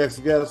with my next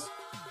guest.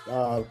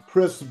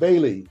 Chris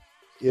Bailey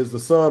is the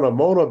son of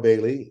Mona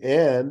Bailey,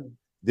 and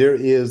there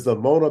is the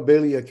Mona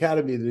Bailey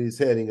Academy that he's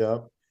heading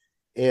up.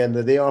 And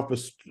they offer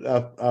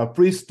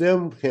free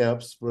STEM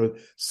camps for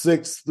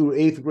 6th through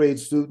 8th grade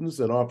students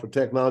and offer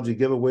technology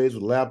giveaways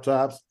with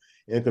laptops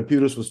and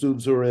computers for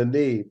students who are in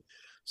need.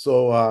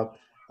 So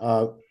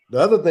the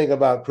other thing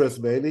about Chris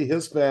Bailey,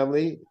 his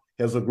family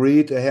has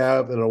agreed to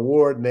have an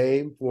award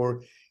named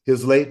for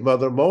his late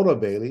mother, Mona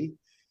Bailey.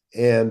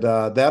 And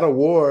that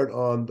award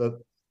on the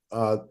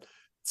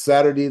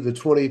Saturday, the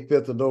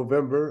 25th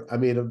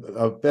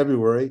of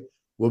February,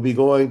 will be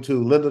going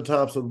to Linda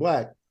Thompson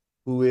Black,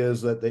 who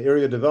is the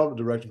Area Development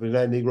Director for the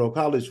United Negro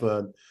College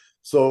Fund.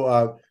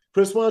 So,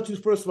 Chris, why don't you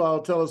first of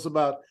all tell us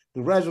about,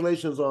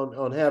 congratulations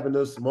on having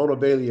this Mona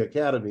Bailey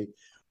Academy.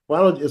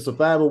 It's a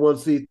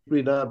 501c3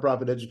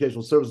 nonprofit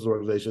educational services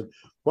organization.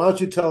 Why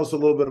don't you tell us a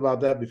little bit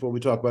about that before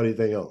we talk about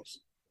anything else?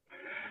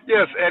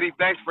 Yes, Eddie,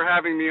 thanks for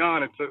having me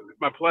on. It's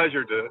my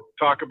pleasure to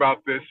talk about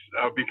this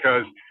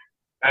because,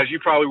 as you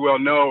probably well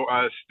know,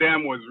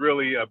 STEM was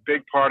really a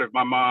big part of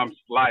my mom's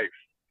life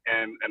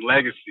and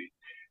legacy.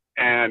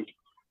 And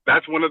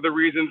that's one of the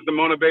reasons the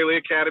Mona Bailey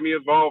Academy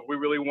evolved. We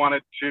really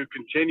wanted to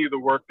continue the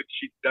work that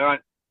she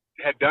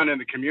had done in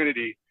the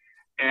community.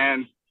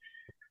 And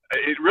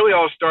it really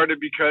all started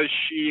because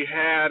she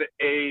has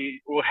a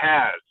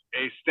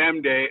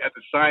STEM day at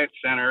the Science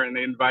Center, and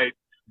they invite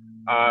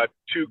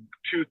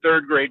two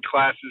third grade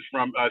classes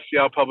from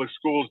Seattle Public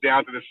Schools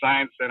down to the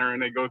Science Center,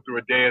 and they go through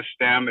a day of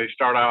STEM. They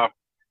start off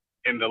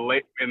in the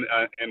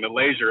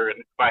laser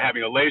by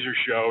having a laser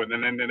show, and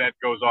then that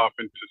goes off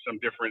into some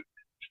different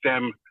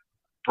STEM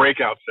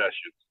breakout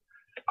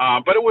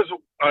sessions. But it was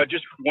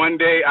just one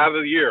day out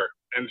of the year,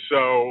 and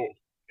so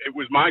it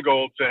was my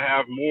goal to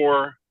have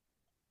more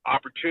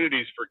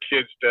opportunities for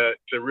kids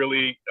to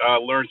really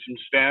learn some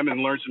STEM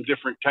and learn some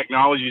different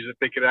technologies that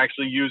they could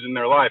actually use in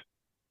their life.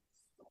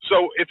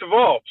 So it's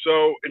evolved.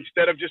 So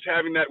instead of just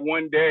having that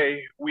one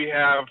day, we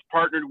have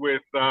partnered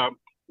with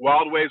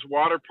Wild Waves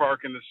Water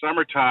Park in the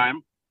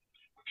summertime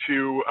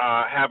to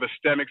have a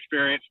STEM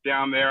experience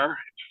down there.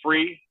 It's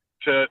free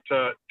to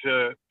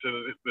the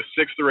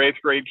 6th or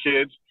 8th grade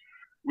kids.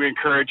 We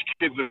encourage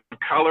kids of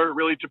color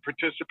really to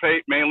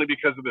participate, mainly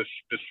because of the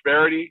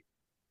disparity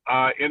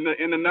in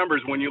the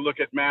numbers. When you look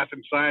at math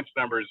and science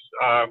numbers,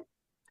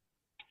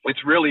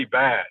 it's really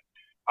bad.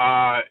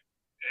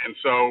 And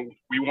so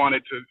we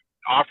wanted to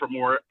offer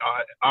more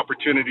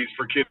opportunities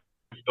for kids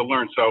to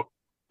learn. So,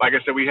 like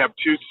I said, we have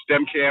 2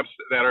 STEM camps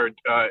that are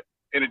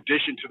in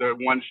addition to the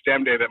one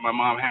STEM day that my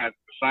mom had at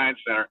the Science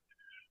Center.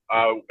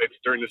 It's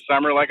during the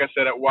summer, like I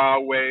said, at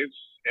Wild Waves.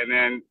 And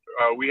then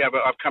we have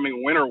an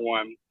upcoming winter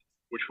one,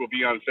 which will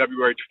be on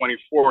February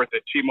 24th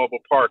at T-Mobile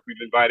Park.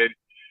 We've invited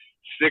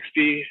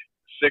 60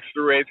 6th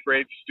through 8th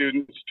grade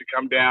students to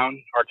come down.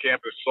 Our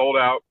camp is sold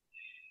out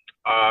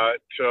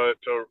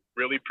to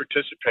really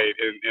participate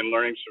in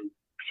learning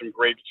some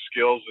great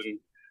skills and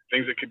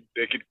things that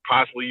they could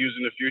possibly use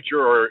in the future,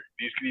 or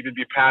these could even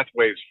be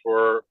pathways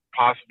for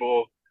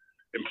possible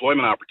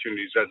employment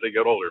opportunities as they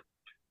get older.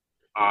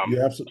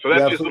 So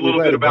that's just a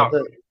little bit about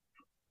that.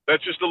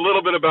 That's just a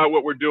little bit about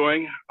what we're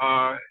doing.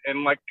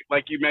 And like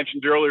you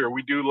mentioned earlier,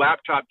 we do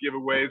laptop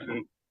giveaways,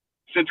 and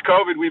since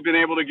COVID, we've been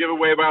able to give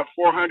away about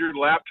 400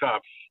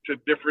 laptops to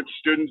different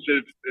students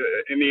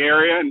in the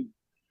area, and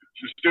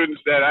some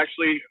students that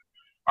actually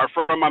are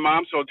from my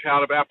mom's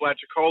hometown of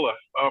Apalachicola,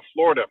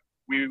 Florida.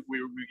 We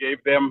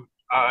gave them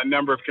a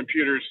number of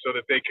computers so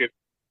that they could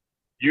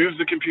use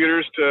the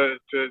computers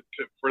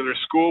for their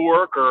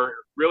schoolwork or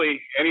really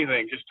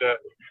anything.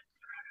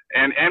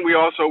 And we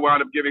also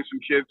wound up giving some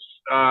kids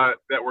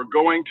that were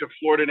going to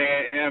Florida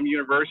A&M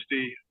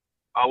University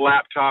a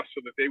laptop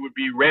so that they would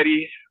be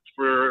ready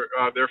for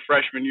their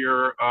freshman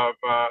year of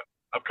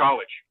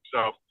college.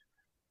 So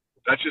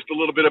that's just a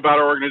little bit about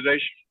our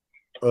organization.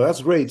 Oh,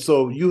 that's great.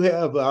 So you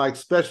have like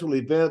special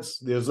events.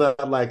 There's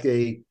not like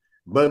a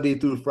Monday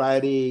through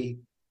Friday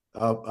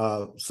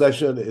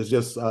session. It's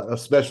just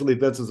special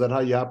events. Is that how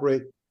you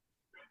operate?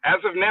 As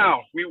of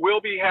now, we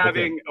will be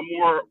having a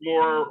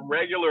more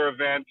regular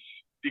events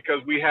because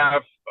we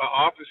have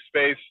office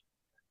space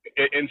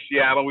in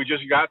Seattle. We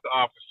just got the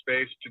office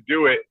space to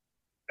do it,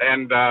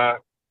 and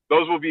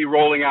those will be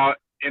rolling out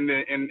in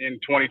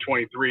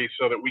 2023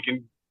 so that we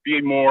can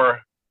be more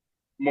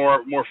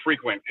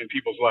frequent in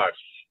people's lives.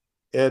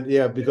 And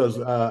yeah, because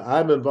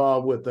I'm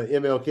involved with the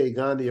MLK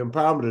Gandhi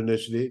Empowerment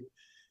Initiative,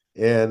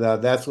 and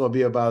that's going to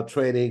be about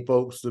training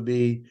folks to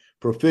be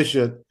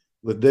proficient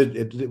with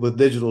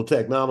digital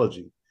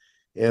technology.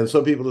 And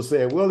some people are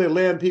saying, well, they're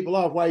laying people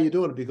off. Why are you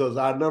doing it? Because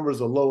our numbers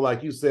are low,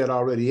 like you said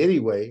already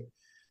anyway.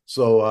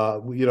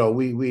 So, we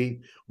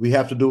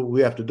have to do what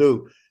we have to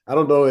do. I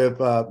don't know if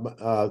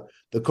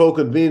the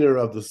co-convener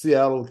of the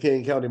Seattle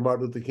King County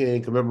Martin Luther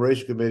King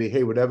Commemoration Committee,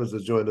 Hayward Evans,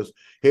 has joined us.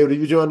 Hayward,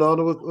 have you joined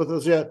on with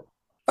us yet?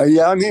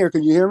 Yeah, I'm here.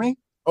 Can you hear me?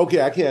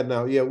 Okay, I can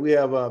now. Yeah, we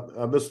have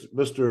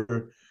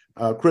Mr.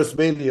 Chris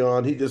Bailey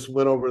on. He just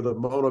went over the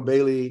Mona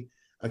Bailey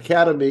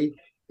Academy,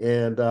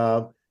 and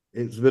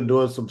it's been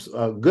doing some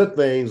good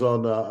things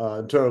on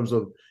in terms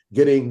of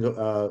getting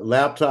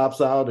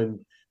laptops out and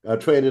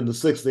training the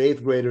 6th to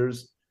 8th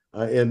graders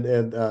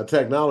in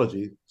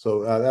technology.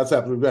 So that's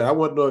absolutely great. I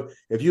want to know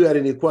if you had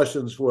any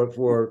questions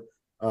for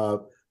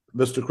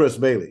Mr. Chris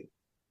Bailey.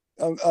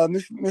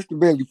 Mr.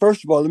 Bailey,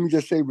 first of all, let me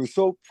just say we're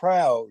so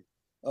proud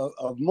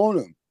of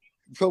Mona. I'm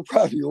so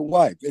proud of your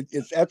wife.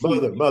 It's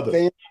absolutely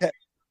mother.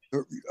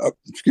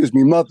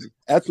 Mother.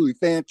 Absolutely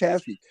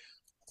fantastic.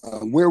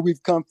 Where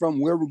we've come from,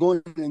 where we're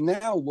going, and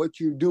now what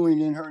you're doing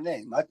in her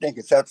name. I think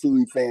it's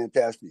absolutely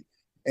fantastic.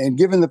 And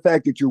given the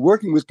fact that you're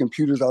working with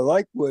computers, I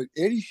like what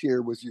Eddie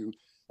shared with you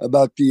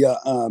about the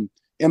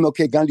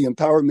MLK Gandhi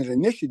Empowerment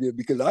Initiative,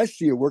 because I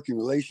see a working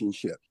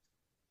relationship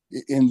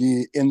in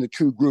the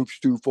two groups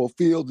to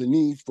fulfill the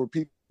needs for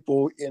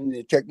people in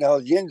the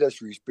technology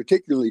industries,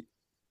 particularly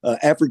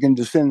African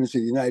descendants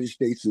of the United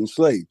States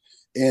enslaved.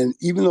 And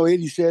even though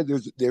Eddie said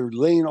they're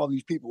laying all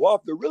these people off,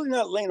 they're really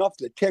not laying off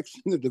the techs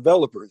and the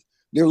developers.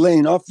 They're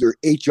laying off their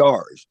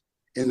HRs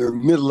and their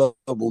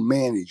mid-level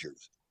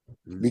managers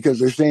because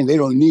they're saying they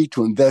don't need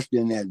to invest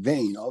in that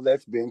vein. All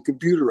that's been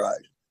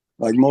computerized.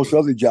 like most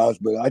other jobs,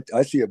 but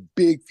I see a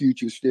big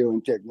future still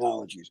in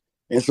technologies.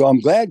 And so I'm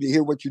glad to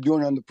hear what you're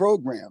doing on the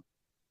program.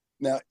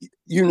 Now,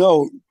 you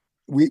know,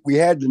 we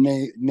had to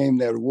name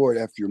that award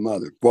after your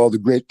mother for all the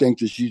great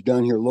things that she's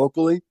done here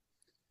locally.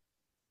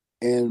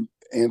 And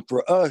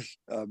for us,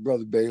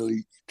 Brother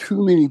Bailey,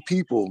 too many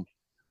people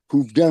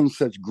who've done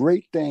such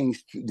great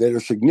things that are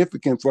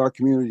significant for our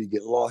community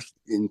get lost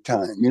in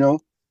time. You know,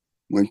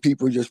 when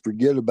people just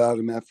forget about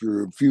them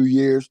after a few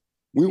years,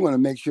 we want to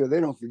make sure they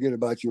don't forget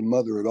about your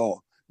mother at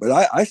all.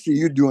 But I see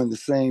you doing the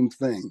same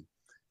thing.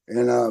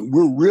 And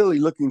we're really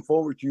looking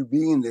forward to you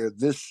being there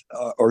this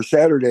or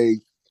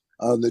Saturday,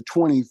 the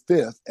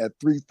 25th at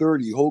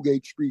 3:30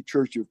 Holgate Street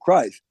Church of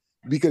Christ,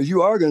 because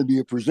you are going to be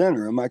a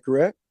presenter. Am I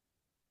correct?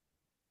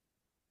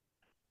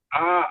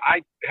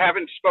 I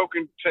haven't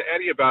spoken to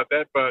Eddie about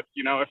that, but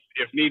you know,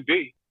 if need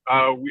be,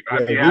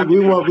 we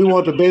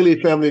want the Bailey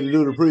family to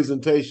do the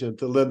presentation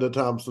to Linda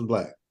Thompson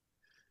Black.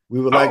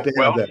 We would like to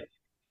have that.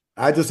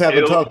 I just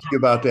haven't talked to you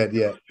about that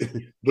yet.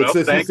 But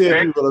since you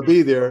said you're going to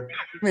be there,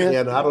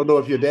 and I don't know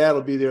if your dad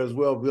will be there as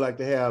well, we'd like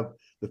to have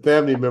the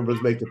family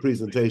members make the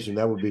presentation.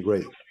 That would be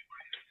great.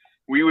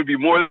 We would be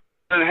more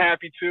than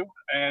happy to,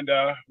 and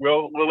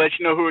we'll let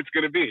you know who it's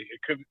going to be.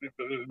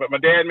 But my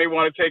dad may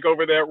want to take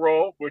over that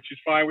role, which is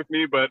fine with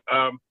me. But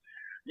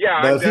yeah,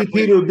 now, is he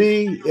Peter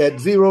B at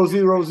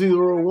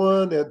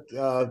 0001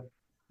 at?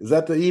 Is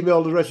that the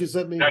email address you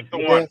sent me? That's the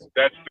one.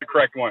 That's the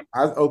correct one.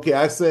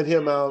 I sent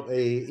him out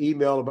a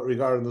email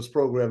regarding this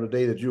program the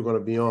day that you're going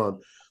to be on.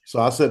 So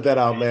I sent that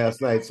out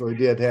last night. So he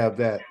did have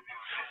that.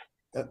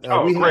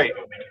 Great.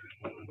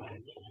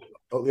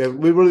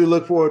 We really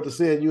look forward to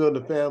seeing you and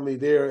the family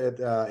there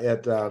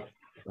at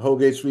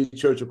Holgate Street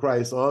Church of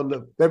Christ on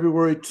the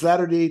February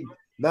Saturday,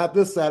 not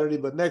this Saturday,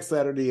 but next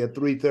Saturday at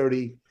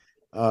 3:30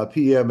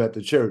 p.m. at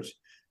the church.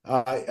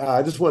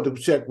 I just wanted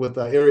to check with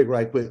Eric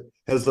right quick.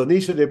 Has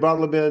Lanisha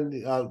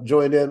DeBartleman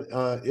joined in?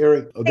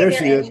 Eric, there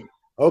she is.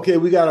 Okay,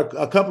 we got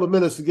a couple of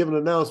minutes to give an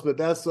announcement.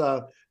 That's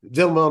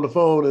gentleman on the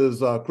phone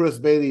is Chris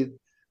Bailey,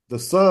 the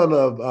son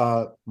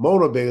of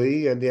Mona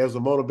Bailey, and there's a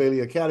Mona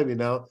Bailey Academy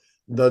now.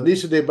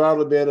 Lanisha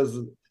DeBartleman is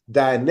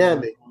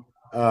dynamic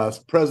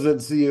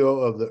president and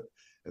CEO of the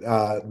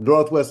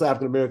Northwest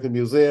African American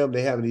Museum.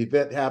 They have an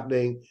event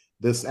happening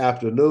this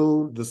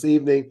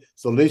evening.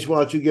 So Lanisha, why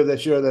don't you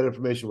share that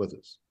information with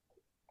us?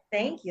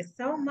 Thank you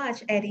so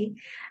much, Eddie.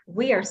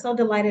 We are so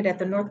delighted at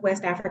the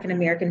Northwest African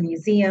American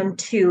Museum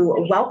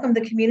to welcome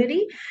the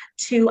community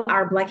to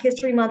our Black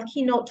History Month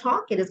keynote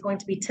talk. It is going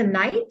to be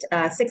tonight,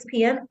 6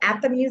 p.m.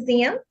 at the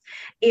museum.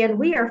 And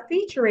we are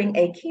featuring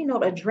a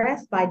keynote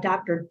address by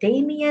Dr.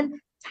 Damian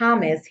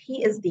Thomas.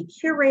 He is the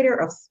curator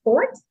of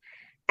sports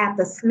at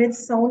the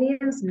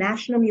Smithsonian's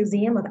National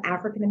Museum of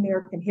African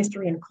American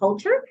History and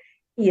Culture.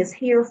 He is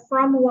here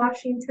from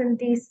Washington,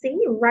 D.C.,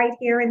 right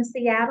here in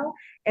Seattle,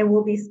 and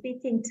will be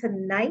speaking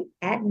tonight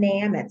at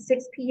NAM at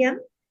 6 p.m.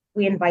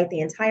 We invite the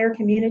entire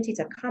community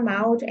to come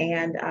out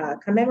and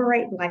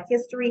commemorate Black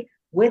history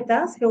with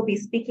us. He'll be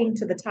speaking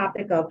to the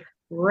topic of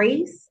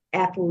race,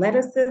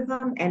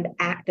 athleticism, and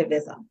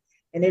activism,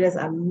 and it is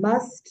a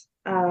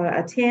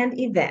must-attend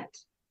event.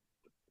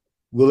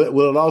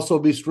 Will it also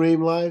be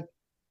streamed live?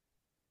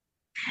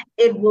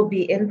 It will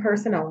be in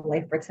person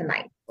only for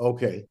tonight.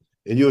 Okay.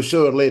 And you'll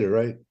show it later,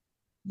 right?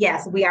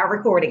 Yes, we are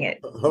recording it.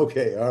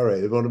 Okay, all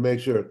right. I want to make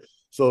sure.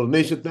 So,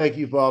 Nisha, thank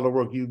you for all the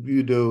work you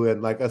do.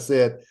 And like I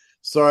said,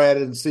 sorry I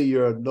didn't see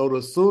your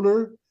notice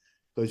sooner,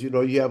 because,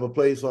 you have a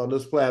place on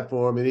this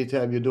platform.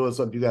 Anytime you're doing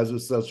something, you guys do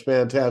such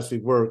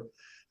fantastic work.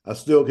 I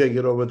still can't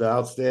get over the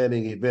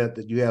outstanding event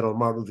that you had on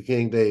Martin Luther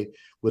King Day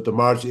with the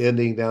march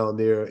ending down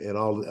there and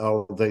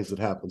all the things that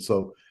happened.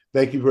 So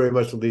thank you very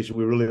much, Nisha.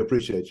 We really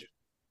appreciate you.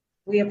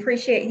 We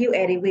appreciate you,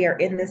 Eddie. We are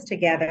in this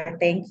together.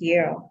 Thank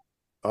you.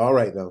 All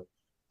right, now.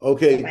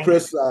 Okay,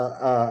 Chris,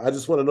 I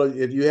just want to know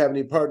if you have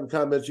any parting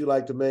comments you'd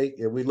like to make,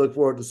 and we look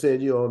forward to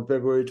seeing you on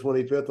February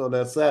 25th on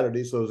that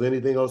Saturday. So is there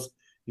anything else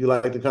you'd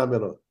like to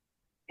comment on?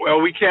 Well,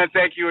 we can't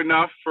thank you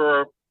enough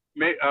for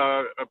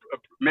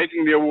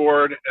making the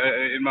award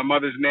in my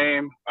mother's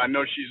name. I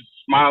know she's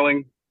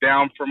smiling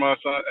down from us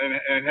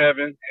in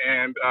heaven,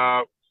 and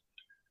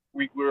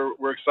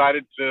we're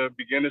excited to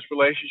begin this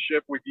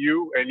relationship with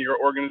you and your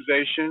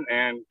organization,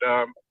 and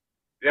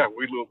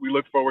we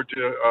look forward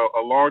to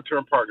a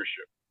long-term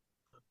partnership.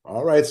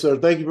 All right, sir.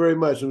 Thank you very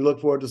much, and we look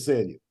forward to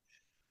seeing you.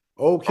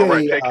 Okay. All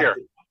right, take care.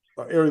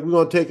 Eric, we're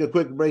going to take a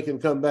quick break and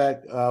come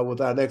back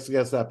with our next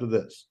guest after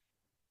this.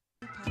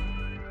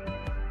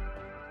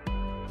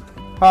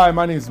 Hi,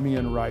 my name is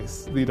Mian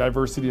Rice, the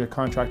Diversity and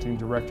Contracting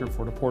Director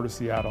for the Port of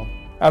Seattle.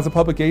 As a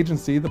public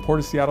agency, the Port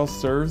of Seattle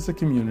serves the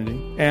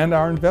community, and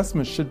our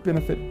investments should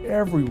benefit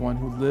everyone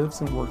who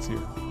lives and works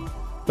here.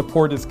 The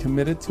Port is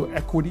committed to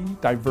equity,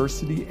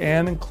 diversity,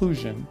 and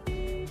inclusion,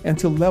 and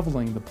to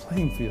leveling the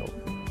playing field.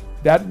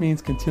 That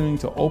means continuing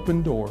to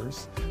open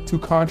doors to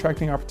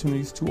contracting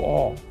opportunities to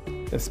all,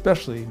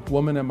 especially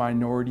women and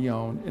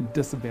minority-owned and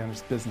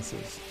disadvantaged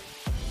businesses.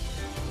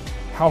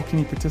 How can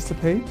you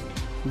participate?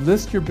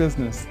 List your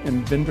business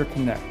in Vendor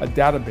Connect, a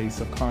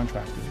database of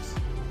contractors.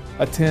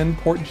 Attend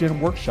PortGen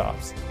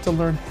workshops to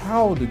learn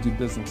how to do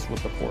business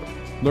with the port.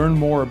 Learn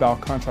more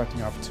about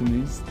contracting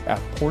opportunities at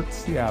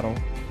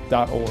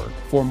portseattle.org.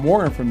 For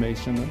more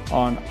information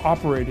on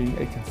operating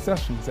a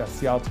concessions at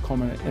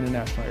Seattle-Tacoma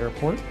International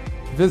Airport,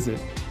 visit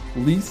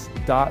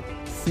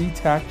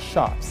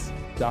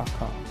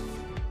lease.ctacshops.com.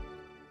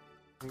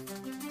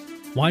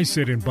 Why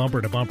sit in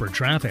bumper-to-bumper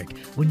traffic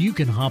when you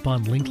can hop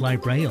on Link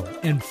Light Rail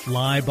and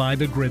fly by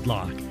the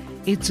gridlock?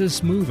 It's a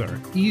smoother,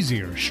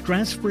 easier,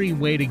 stress-free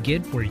way to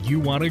get where you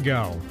want to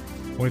go.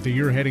 Whether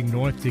you're heading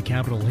north to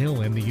Capitol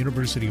Hill and the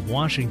University of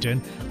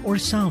Washington or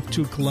south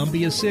to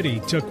Columbia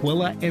City,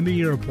 Tukwila, and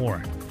the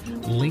airport,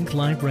 Link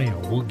Light Rail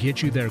will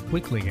get you there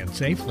quickly and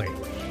safely.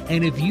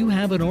 And if you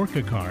have an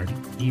ORCA card,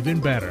 even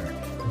better.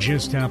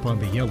 Just tap on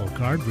the yellow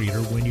card reader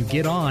when you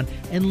get on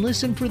and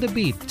listen for the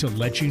beep to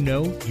let you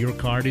know your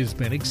card has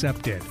been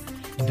accepted.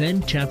 Then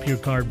tap your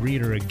card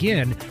reader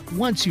again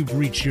once you've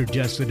reached your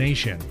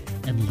destination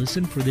and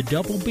listen for the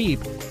double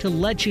beep to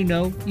let you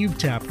know you've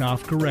tapped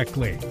off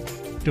correctly.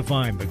 To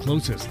find the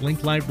closest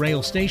Link Light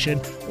Rail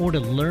station or to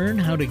learn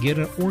how to get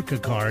an ORCA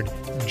card,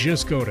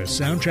 just go to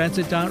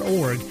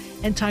soundtransit.org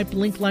and type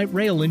Link Light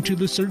Rail into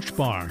the search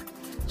bar.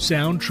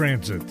 Sound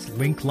Transit's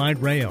Link Light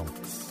Rail.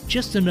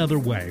 Just another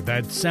way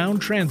that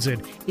Sound Transit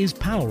is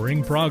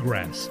powering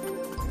progress.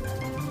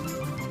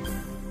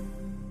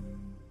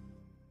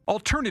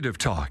 Alternative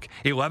Talk,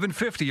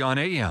 1150 on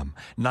AM,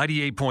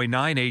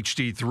 98.9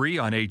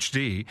 HD3 on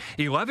HD,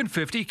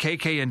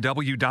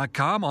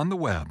 1150kknw.com on the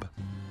web.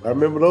 I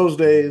remember those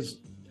days.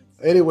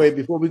 Anyway,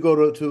 before we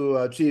go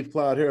to Chief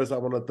Claude Harris, I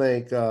want to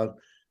thank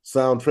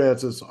Sound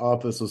Transit's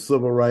Office of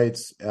Civil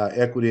Rights,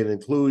 Equity and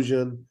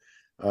Inclusion.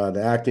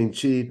 The acting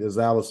chief is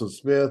Allison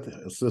Smith,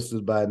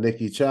 assisted by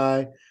Nikki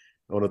Chai. I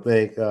want to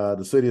thank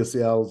the City of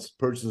Seattle's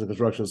Purchase and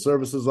Construction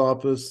Services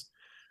Office,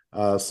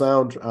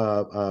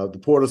 the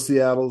Port of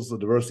Seattle's the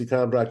Diversity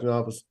Contracting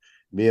Office,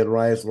 Mian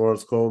Rice,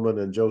 Lawrence Coleman,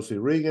 and Josie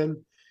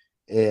Regan.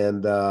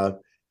 And I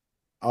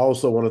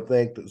also want to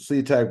thank the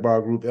CTAC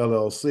Bar Group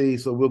LLC.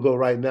 So we'll go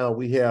right now.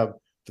 We have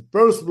the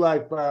first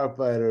Black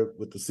firefighter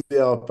with the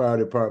Seattle Fire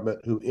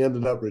Department who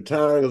ended up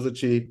retiring as a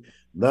chief,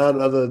 none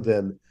other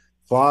than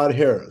Claude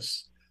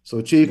Harris. So,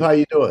 Chief, how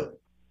you doing?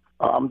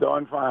 I'm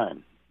doing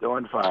fine.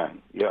 Doing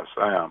fine. Yes,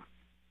 I am.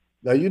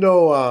 Now, you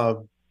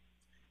know,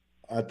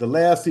 at the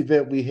last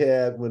event we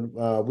had when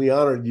we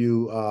honored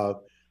you,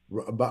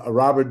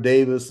 Robert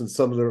Davis and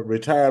some of the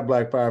retired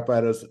Black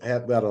firefighters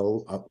have got a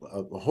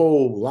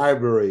whole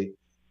library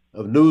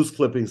of news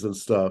clippings and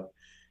stuff.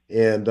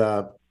 And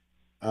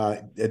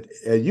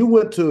you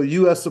went to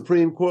U.S.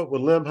 Supreme Court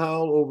with Lem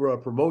Howell over a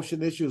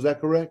promotion issue. Is that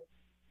correct?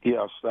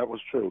 Yes, that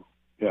was true.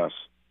 Yes.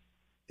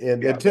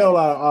 And tell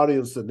our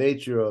audience the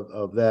nature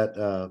of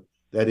that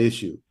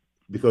issue,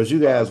 because you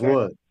guys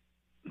won.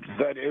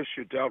 That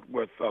issue dealt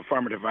with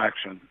affirmative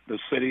action. The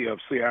city of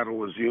Seattle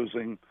was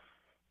using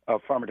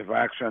affirmative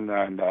action,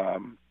 and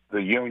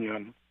the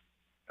union,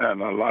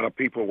 and a lot of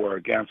people were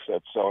against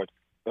it. So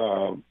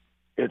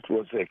it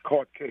was a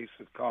court case.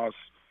 It cost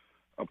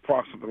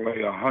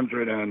approximately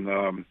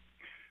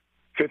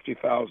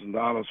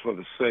 $150,000 for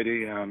the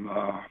city and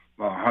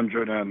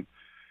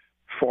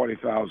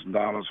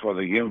 $140,000 for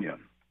the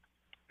union.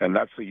 And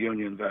that's the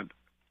union that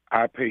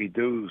I pay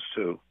dues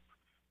to.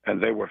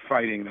 And they were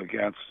fighting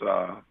against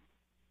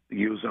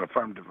using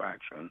affirmative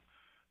action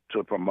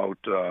to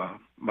promote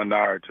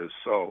minorities.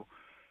 So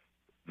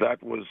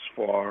that was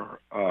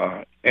for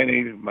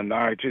any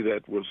minority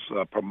that was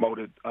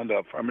promoted under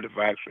affirmative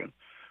action,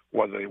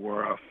 whether they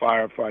were a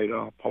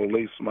firefighter,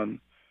 policeman,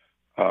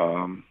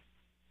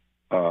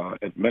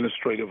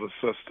 administrative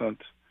assistant,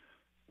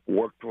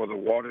 worked for the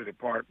water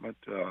department,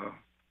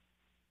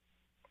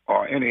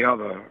 or any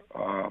other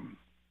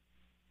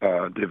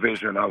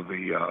division of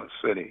the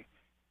city.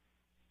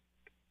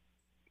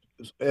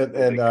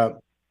 And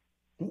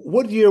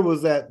what year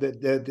was that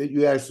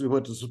you actually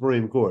went to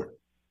Supreme Court?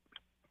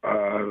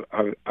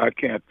 I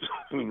can't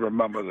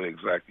remember the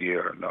exact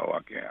year. No, I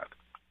can't.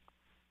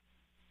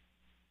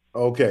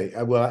 Okay.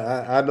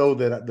 Well, I know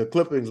that the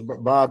clippings,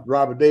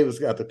 Robert Davis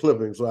got the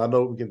clippings, so I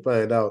know we can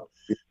find out.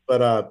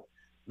 But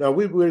now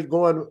we're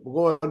going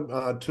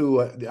to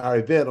our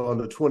event on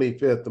the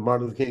 25th, the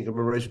Martin Luther King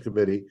Commemoration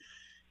Committee,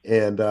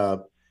 and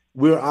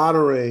we're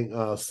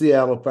honoring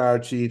Seattle Fire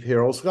Chief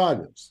Harold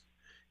Scoggins.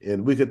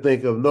 And we could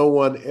think of no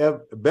one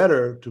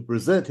better to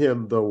present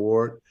him the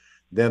award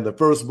than the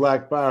first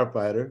Black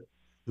firefighter,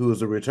 who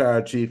is a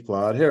retired Chief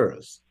Claude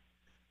Harris.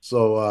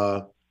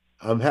 So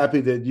I'm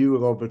happy that you are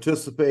going to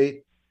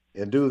participate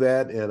and do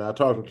that. And I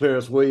talked to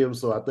Clarence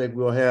Williams, so I think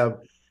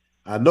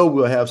I know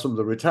we'll have some of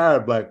the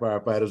retired Black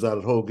firefighters out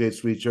at Holgate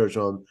Street Church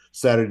on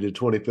Saturday the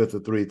 25th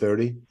at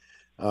 3:30.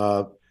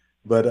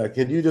 But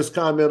can you just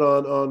comment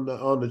on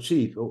the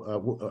chief,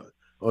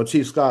 on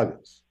Chief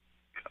Scoggins?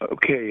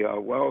 Okay,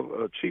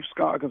 Chief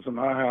Scoggins and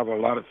I have a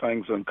lot of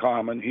things in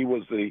common. He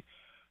was the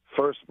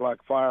first Black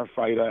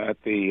firefighter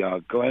at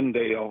the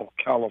Glendale,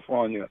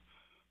 California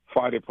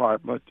Fire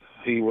Department.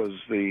 He worked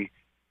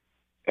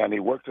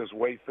his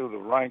way through the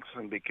ranks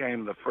and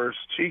became the first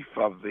chief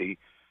of the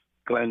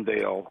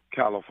Glendale,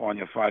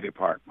 California Fire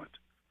Department.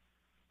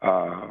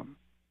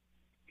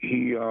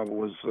 He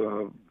was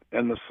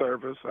in the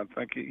service. I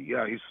think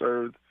he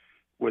served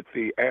with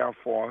the Air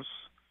Force,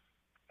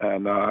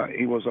 and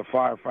he was a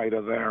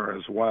firefighter there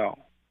as well.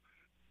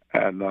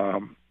 And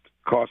of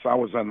course, I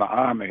was in the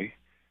Army,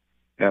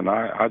 and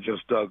I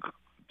just dug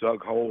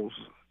holes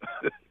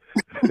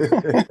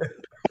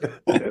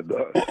and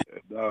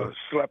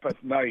slept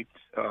at night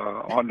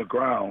on the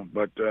ground.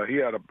 But he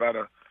had a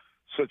better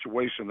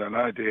situation than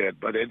I did.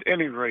 But at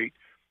any rate,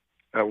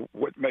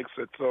 what makes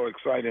it so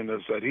exciting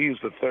is that he's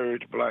the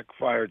third black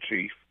fire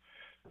chief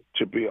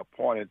to be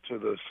appointed to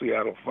the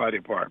Seattle Fire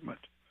Department.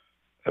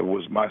 It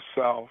was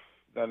myself,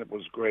 then it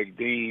was Greg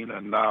Dean,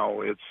 and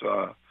now it's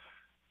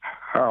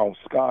Harold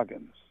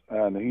Scoggins,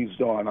 and he's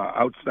doing an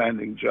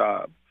outstanding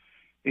job.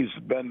 He's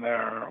been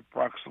there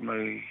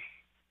approximately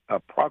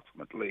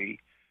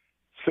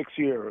 6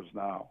 years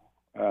now,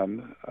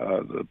 and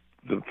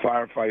the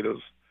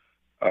firefighters,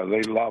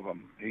 they love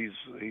him.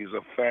 He's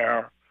a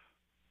fair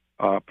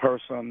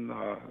person.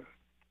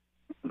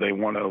 They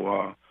want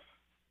to.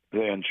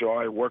 They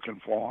enjoy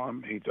working for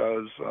him. He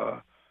does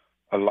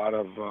a lot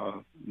of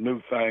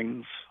new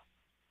things.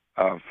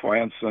 For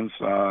instance,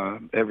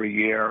 every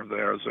year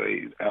there's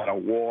an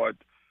award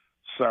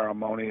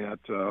ceremony at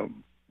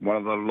one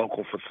of the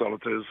local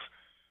facilities,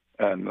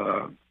 and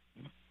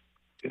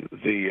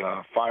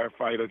the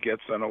firefighter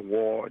gets an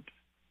award.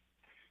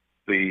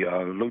 The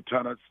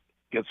lieutenant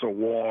gets an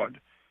award.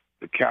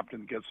 The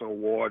captain gets an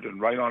award, and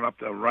right on up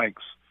the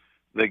ranks,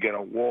 they get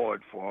an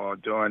award for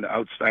doing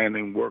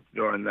outstanding work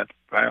during that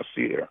past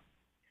year.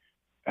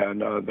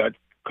 And that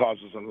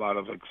causes a lot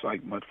of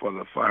excitement for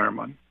the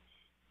firemen.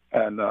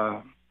 And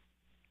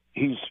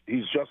he's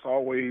just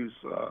always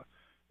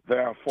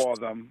there for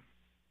them.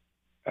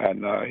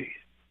 And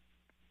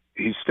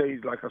he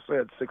stayed, like I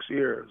said, 6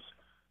 years.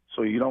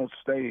 So you don't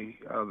stay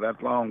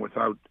that long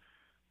without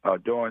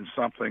doing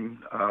something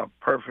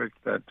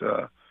perfect that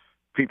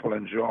people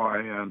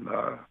enjoy. And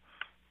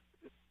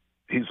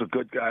he's a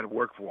good guy to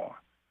work for.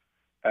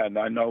 And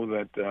I know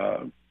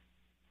that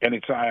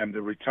anytime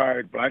the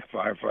retired black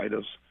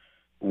firefighters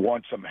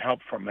want some help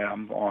from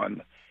him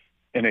on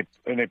in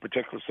a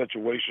particular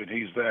situation,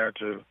 he's there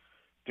to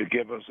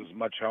give us as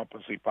much help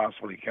as he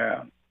possibly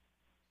can.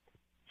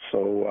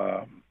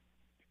 So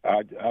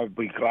I'd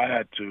be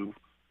glad to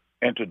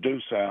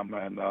introduce him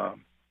and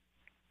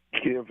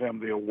give him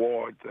the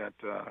award that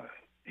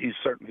he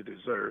certainly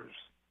deserves.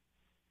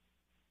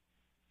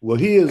 Well,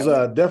 he is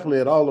definitely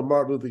at all the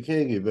Martin Luther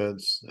King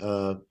events.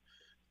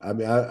 I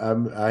mean,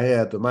 I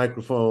had the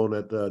microphone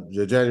at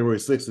the January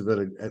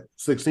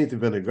 16th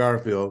event at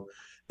Garfield,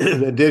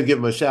 and did give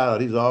him a shout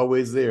out. He's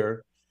always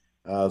there,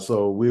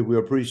 so we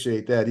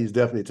appreciate that. He's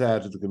definitely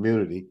tied to the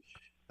community.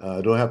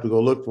 Don't have to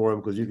go look for him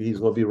because he's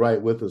going to be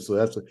right with us.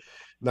 So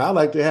now I'd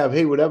like to have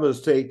Hayward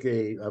Evans take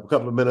a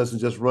couple of minutes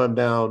and just run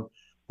down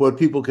what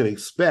people can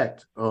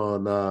expect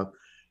on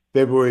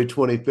February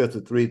 25th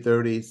at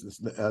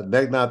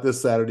 3:30. Not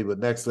this Saturday, but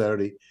next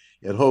Saturday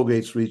at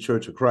Holgate Street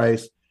Church of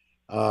Christ.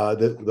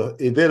 The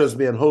event is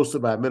being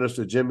hosted by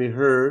Minister Jimmy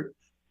Hurd,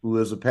 who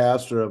is a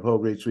pastor of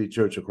Holgate Street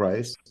Church of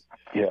Christ.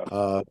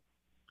 Yeah.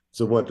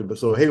 So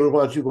Hayward,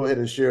 why don't you go ahead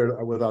and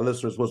share with our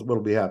listeners what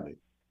will be happening?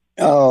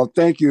 Oh,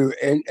 thank you.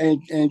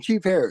 And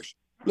Chief Harris,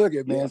 look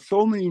at man,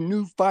 so many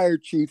new fire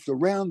chiefs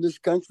around this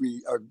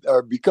country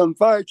are become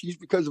fire chiefs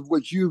because of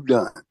what you've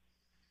done.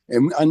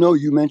 And I know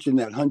you mentioned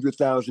that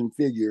 100,000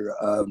 figure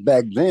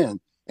back then,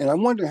 and I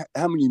wonder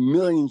how many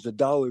millions of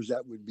dollars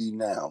that would be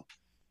now.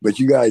 But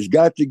you guys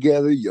got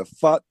together, you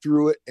fought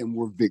through it, and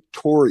were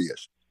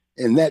victorious.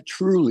 And that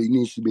truly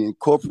needs to be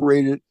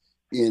incorporated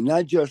in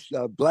not just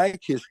Black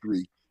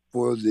history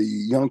for the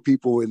young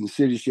people in the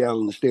city of Seattle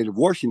and the state of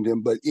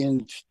Washington, but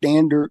in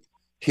standard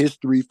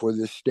history for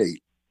this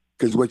state.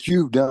 Because what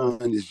you've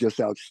done is just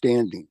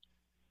outstanding.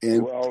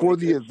 And for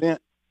the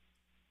event...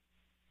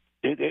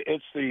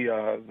 It's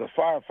the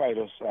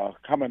firefighters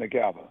coming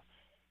together.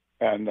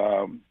 And,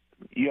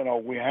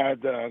 we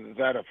had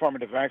that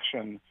affirmative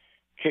action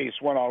case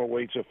went all the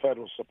way to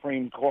federal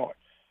Supreme Court.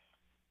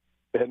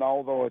 And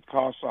although it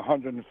costs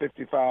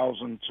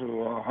 $150,000 to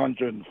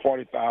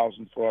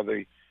 $140,000 for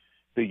the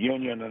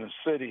union and the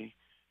city,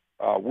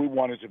 we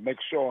wanted to make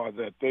sure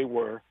that they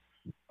were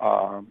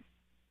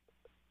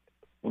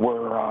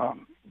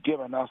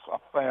giving us a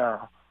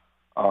fair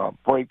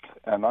break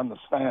and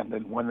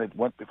understanding when it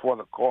went before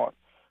the court.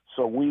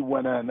 So we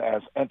went in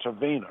as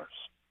interveners.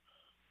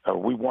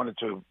 We wanted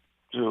to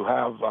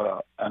have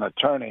an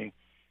attorney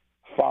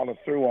follow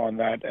through on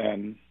that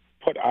and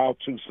put our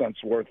 2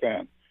 cents worth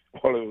in.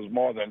 Well, it was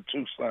more than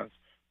 2 cents,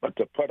 but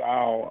to put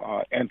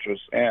our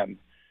interest in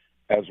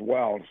as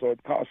well. So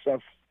it cost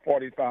us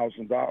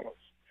 $40,000.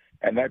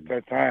 And at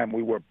that time,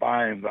 we were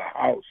buying the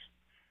house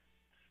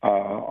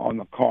on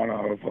the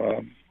corner of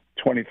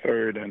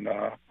 23rd and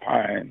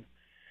Pine.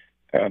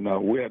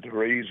 And we had to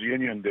raise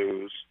union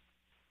dues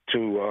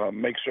to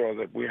make sure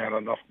that we had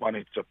enough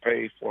money to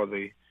pay for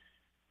the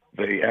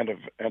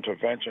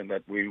intervention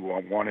that we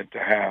wanted to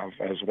have,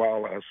 as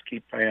well as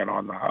keep paying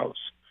on the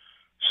house.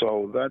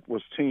 So that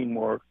was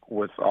teamwork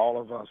with all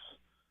of us,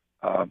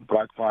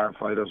 black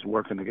firefighters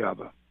working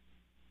together.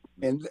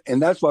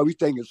 And that's why we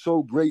think it's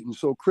so great and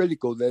so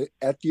critical that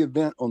at the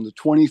event on the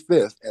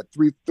 25th at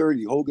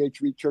 3:30, Holgate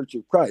Street Church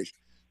of Christ,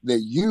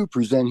 that you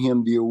present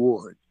him the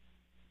award.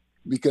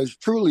 Because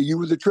truly, you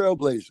were the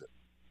trailblazer.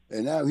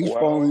 And now he's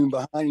following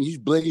behind. He's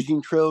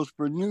blazing trails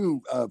for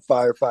new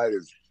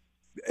firefighters,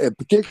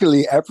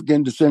 particularly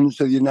African descendants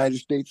of the United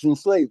States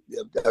enslaved,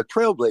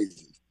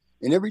 trailblazers.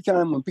 And every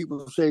time when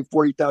people say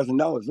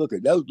 $40,000, look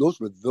at those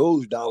were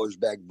those dollars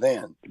back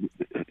then.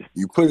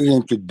 You put it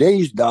in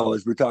today's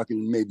dollars, we're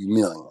talking maybe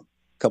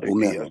couple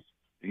million.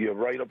 You're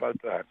right about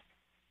that.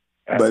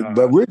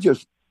 But we're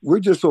just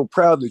so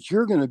proud that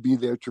you're going to be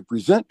there to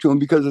present to them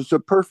because it's a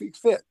perfect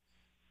fit.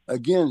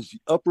 Again, it's the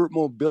upward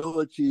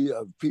mobility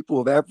of people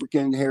of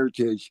African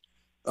heritage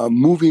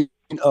moving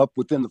up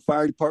within the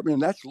fire department,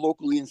 and that's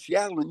locally in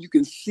Seattle, and you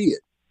can see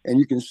it, and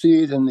you can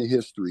see it in the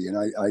history. And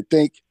I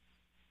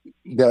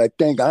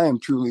think I am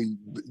truly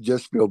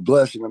just feel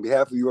blessed. And on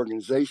behalf of the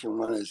organization, I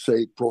want to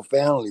say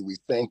profoundly, we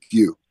thank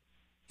you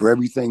for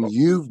everything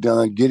you've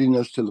done, getting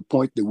us to the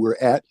point that we're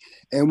at.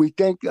 And we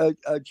thank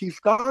Chief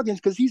Scoggins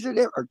because he's at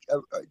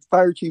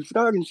Fire Chief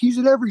Scoggins. He's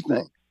at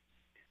everything.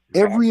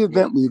 Every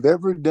event we've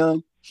ever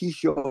done, he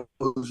shows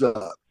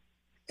up.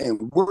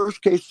 And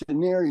worst case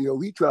scenario,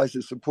 he tries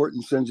to support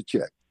and sends a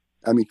check.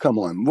 I mean, come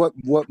on, what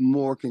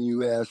more can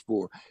you ask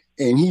for?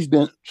 And he's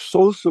been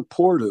so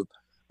supportive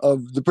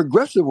of the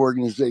progressive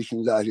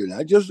organizations out here,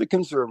 not just the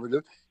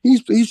conservative.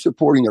 He's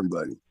supporting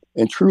everybody,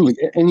 and truly,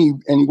 and he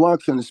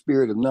walks in the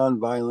spirit of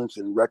nonviolence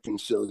and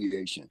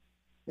reconciliation,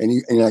 and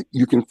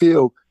you can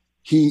feel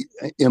he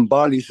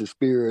embodies the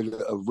spirit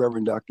of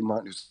Reverend Dr.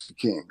 Martin Luther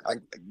King.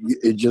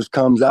 It just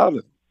comes out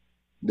of him,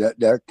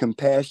 that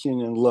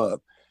compassion and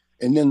love,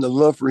 and then the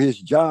love for his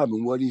job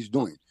and what he's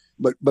doing.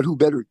 But who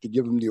better to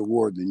give him the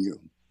award than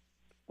you?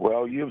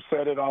 Well, you've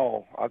said it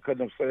all. I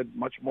couldn't have said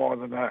much more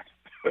than that.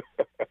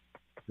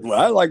 Well,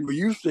 I like what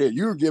you said.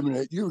 You were giving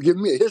me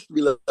a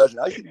history lesson.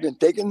 I should have been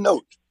taking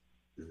notes.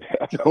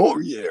 Oh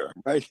yeah,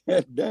 write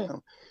that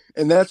down.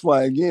 And that's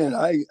why, again,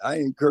 I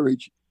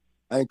encourage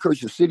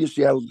the City of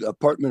Seattle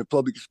Department of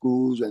Public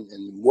Schools and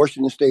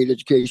Washington State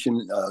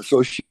Education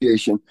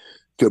Association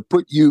to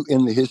put you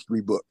in the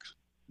history books.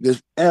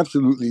 This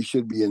absolutely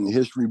should be in the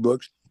history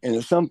books, and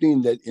it's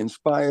something that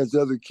inspires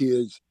other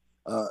kids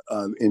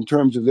in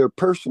terms of their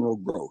personal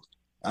growth.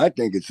 I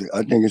think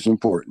it's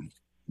important.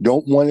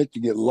 Don't want it to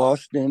get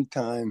lost in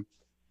time.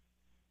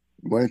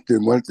 Want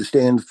it to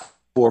stay in the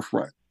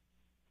forefront.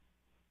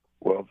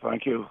 Well,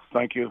 thank you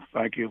very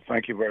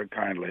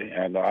kindly.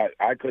 And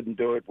I couldn't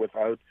do it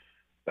without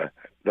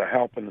the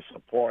help and the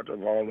support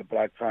of all the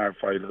black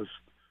firefighters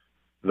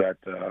that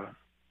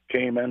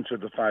came into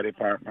the fire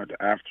department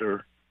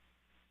after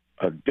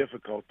a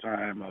difficult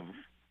time of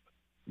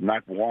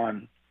not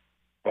one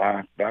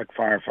black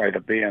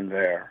firefighter being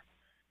there.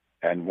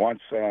 And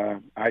once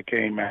I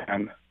came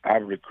in, I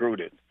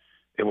recruited.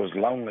 It was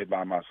lonely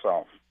by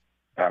myself.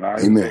 And I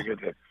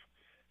figured if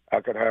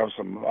I could have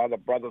some other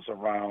brothers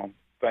around,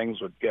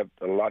 things would get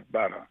a lot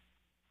better.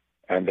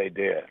 And they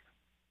did.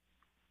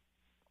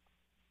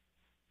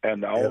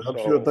 And also, I'm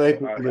sure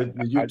thankful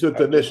that you took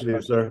the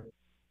initiative, sir.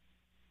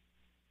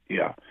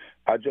 Yeah.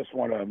 I just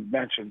want to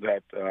mention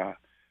that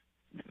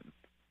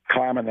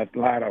climbing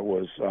Atlanta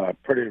was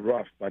pretty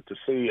rough, but to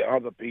see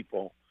other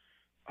people,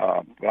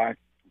 black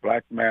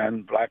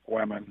men, black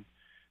women,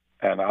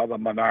 and other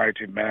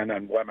minority men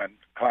and women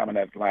climbing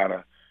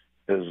Atlanta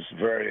is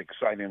very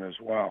exciting as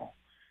well.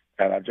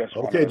 And I just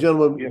okay,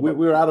 gentlemen,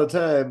 we're out of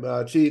time.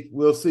 Chief,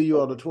 we'll see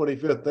you on the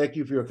 25th. Thank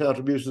you for your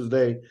contributions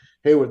today.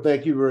 Hayward,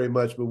 thank you very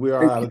much, but we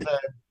are out of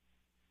time.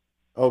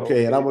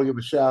 Okay, and I'm going to give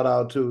a shout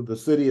out to the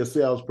City of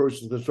Seattle's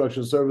Purchase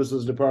Construction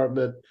Services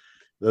Department,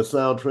 the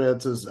Sound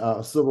Francis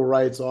Civil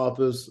Rights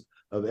Office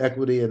of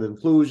Equity and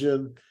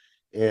Inclusion,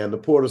 and the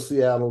Port of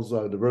Seattle's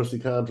Diversity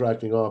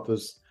Contracting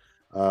Office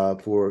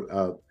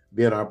for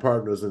being our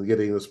partners in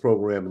getting this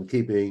program and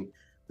keeping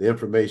the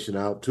information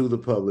out to the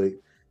public.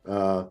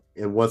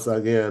 And once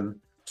again,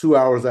 2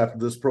 hours after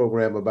this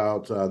program,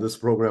 this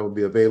program will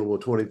be available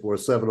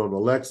 24/7 on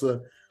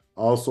Alexa,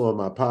 also on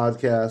my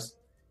podcast,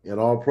 and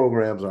all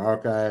programs are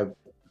archived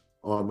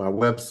on my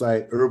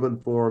website,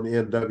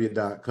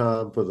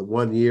 urbanforumnw.com, for the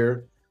 1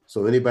 year.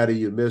 So anybody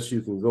you miss,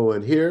 you can go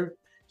in here.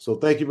 So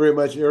thank you very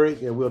much,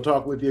 Eric, and we'll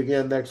talk with you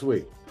again next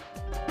week.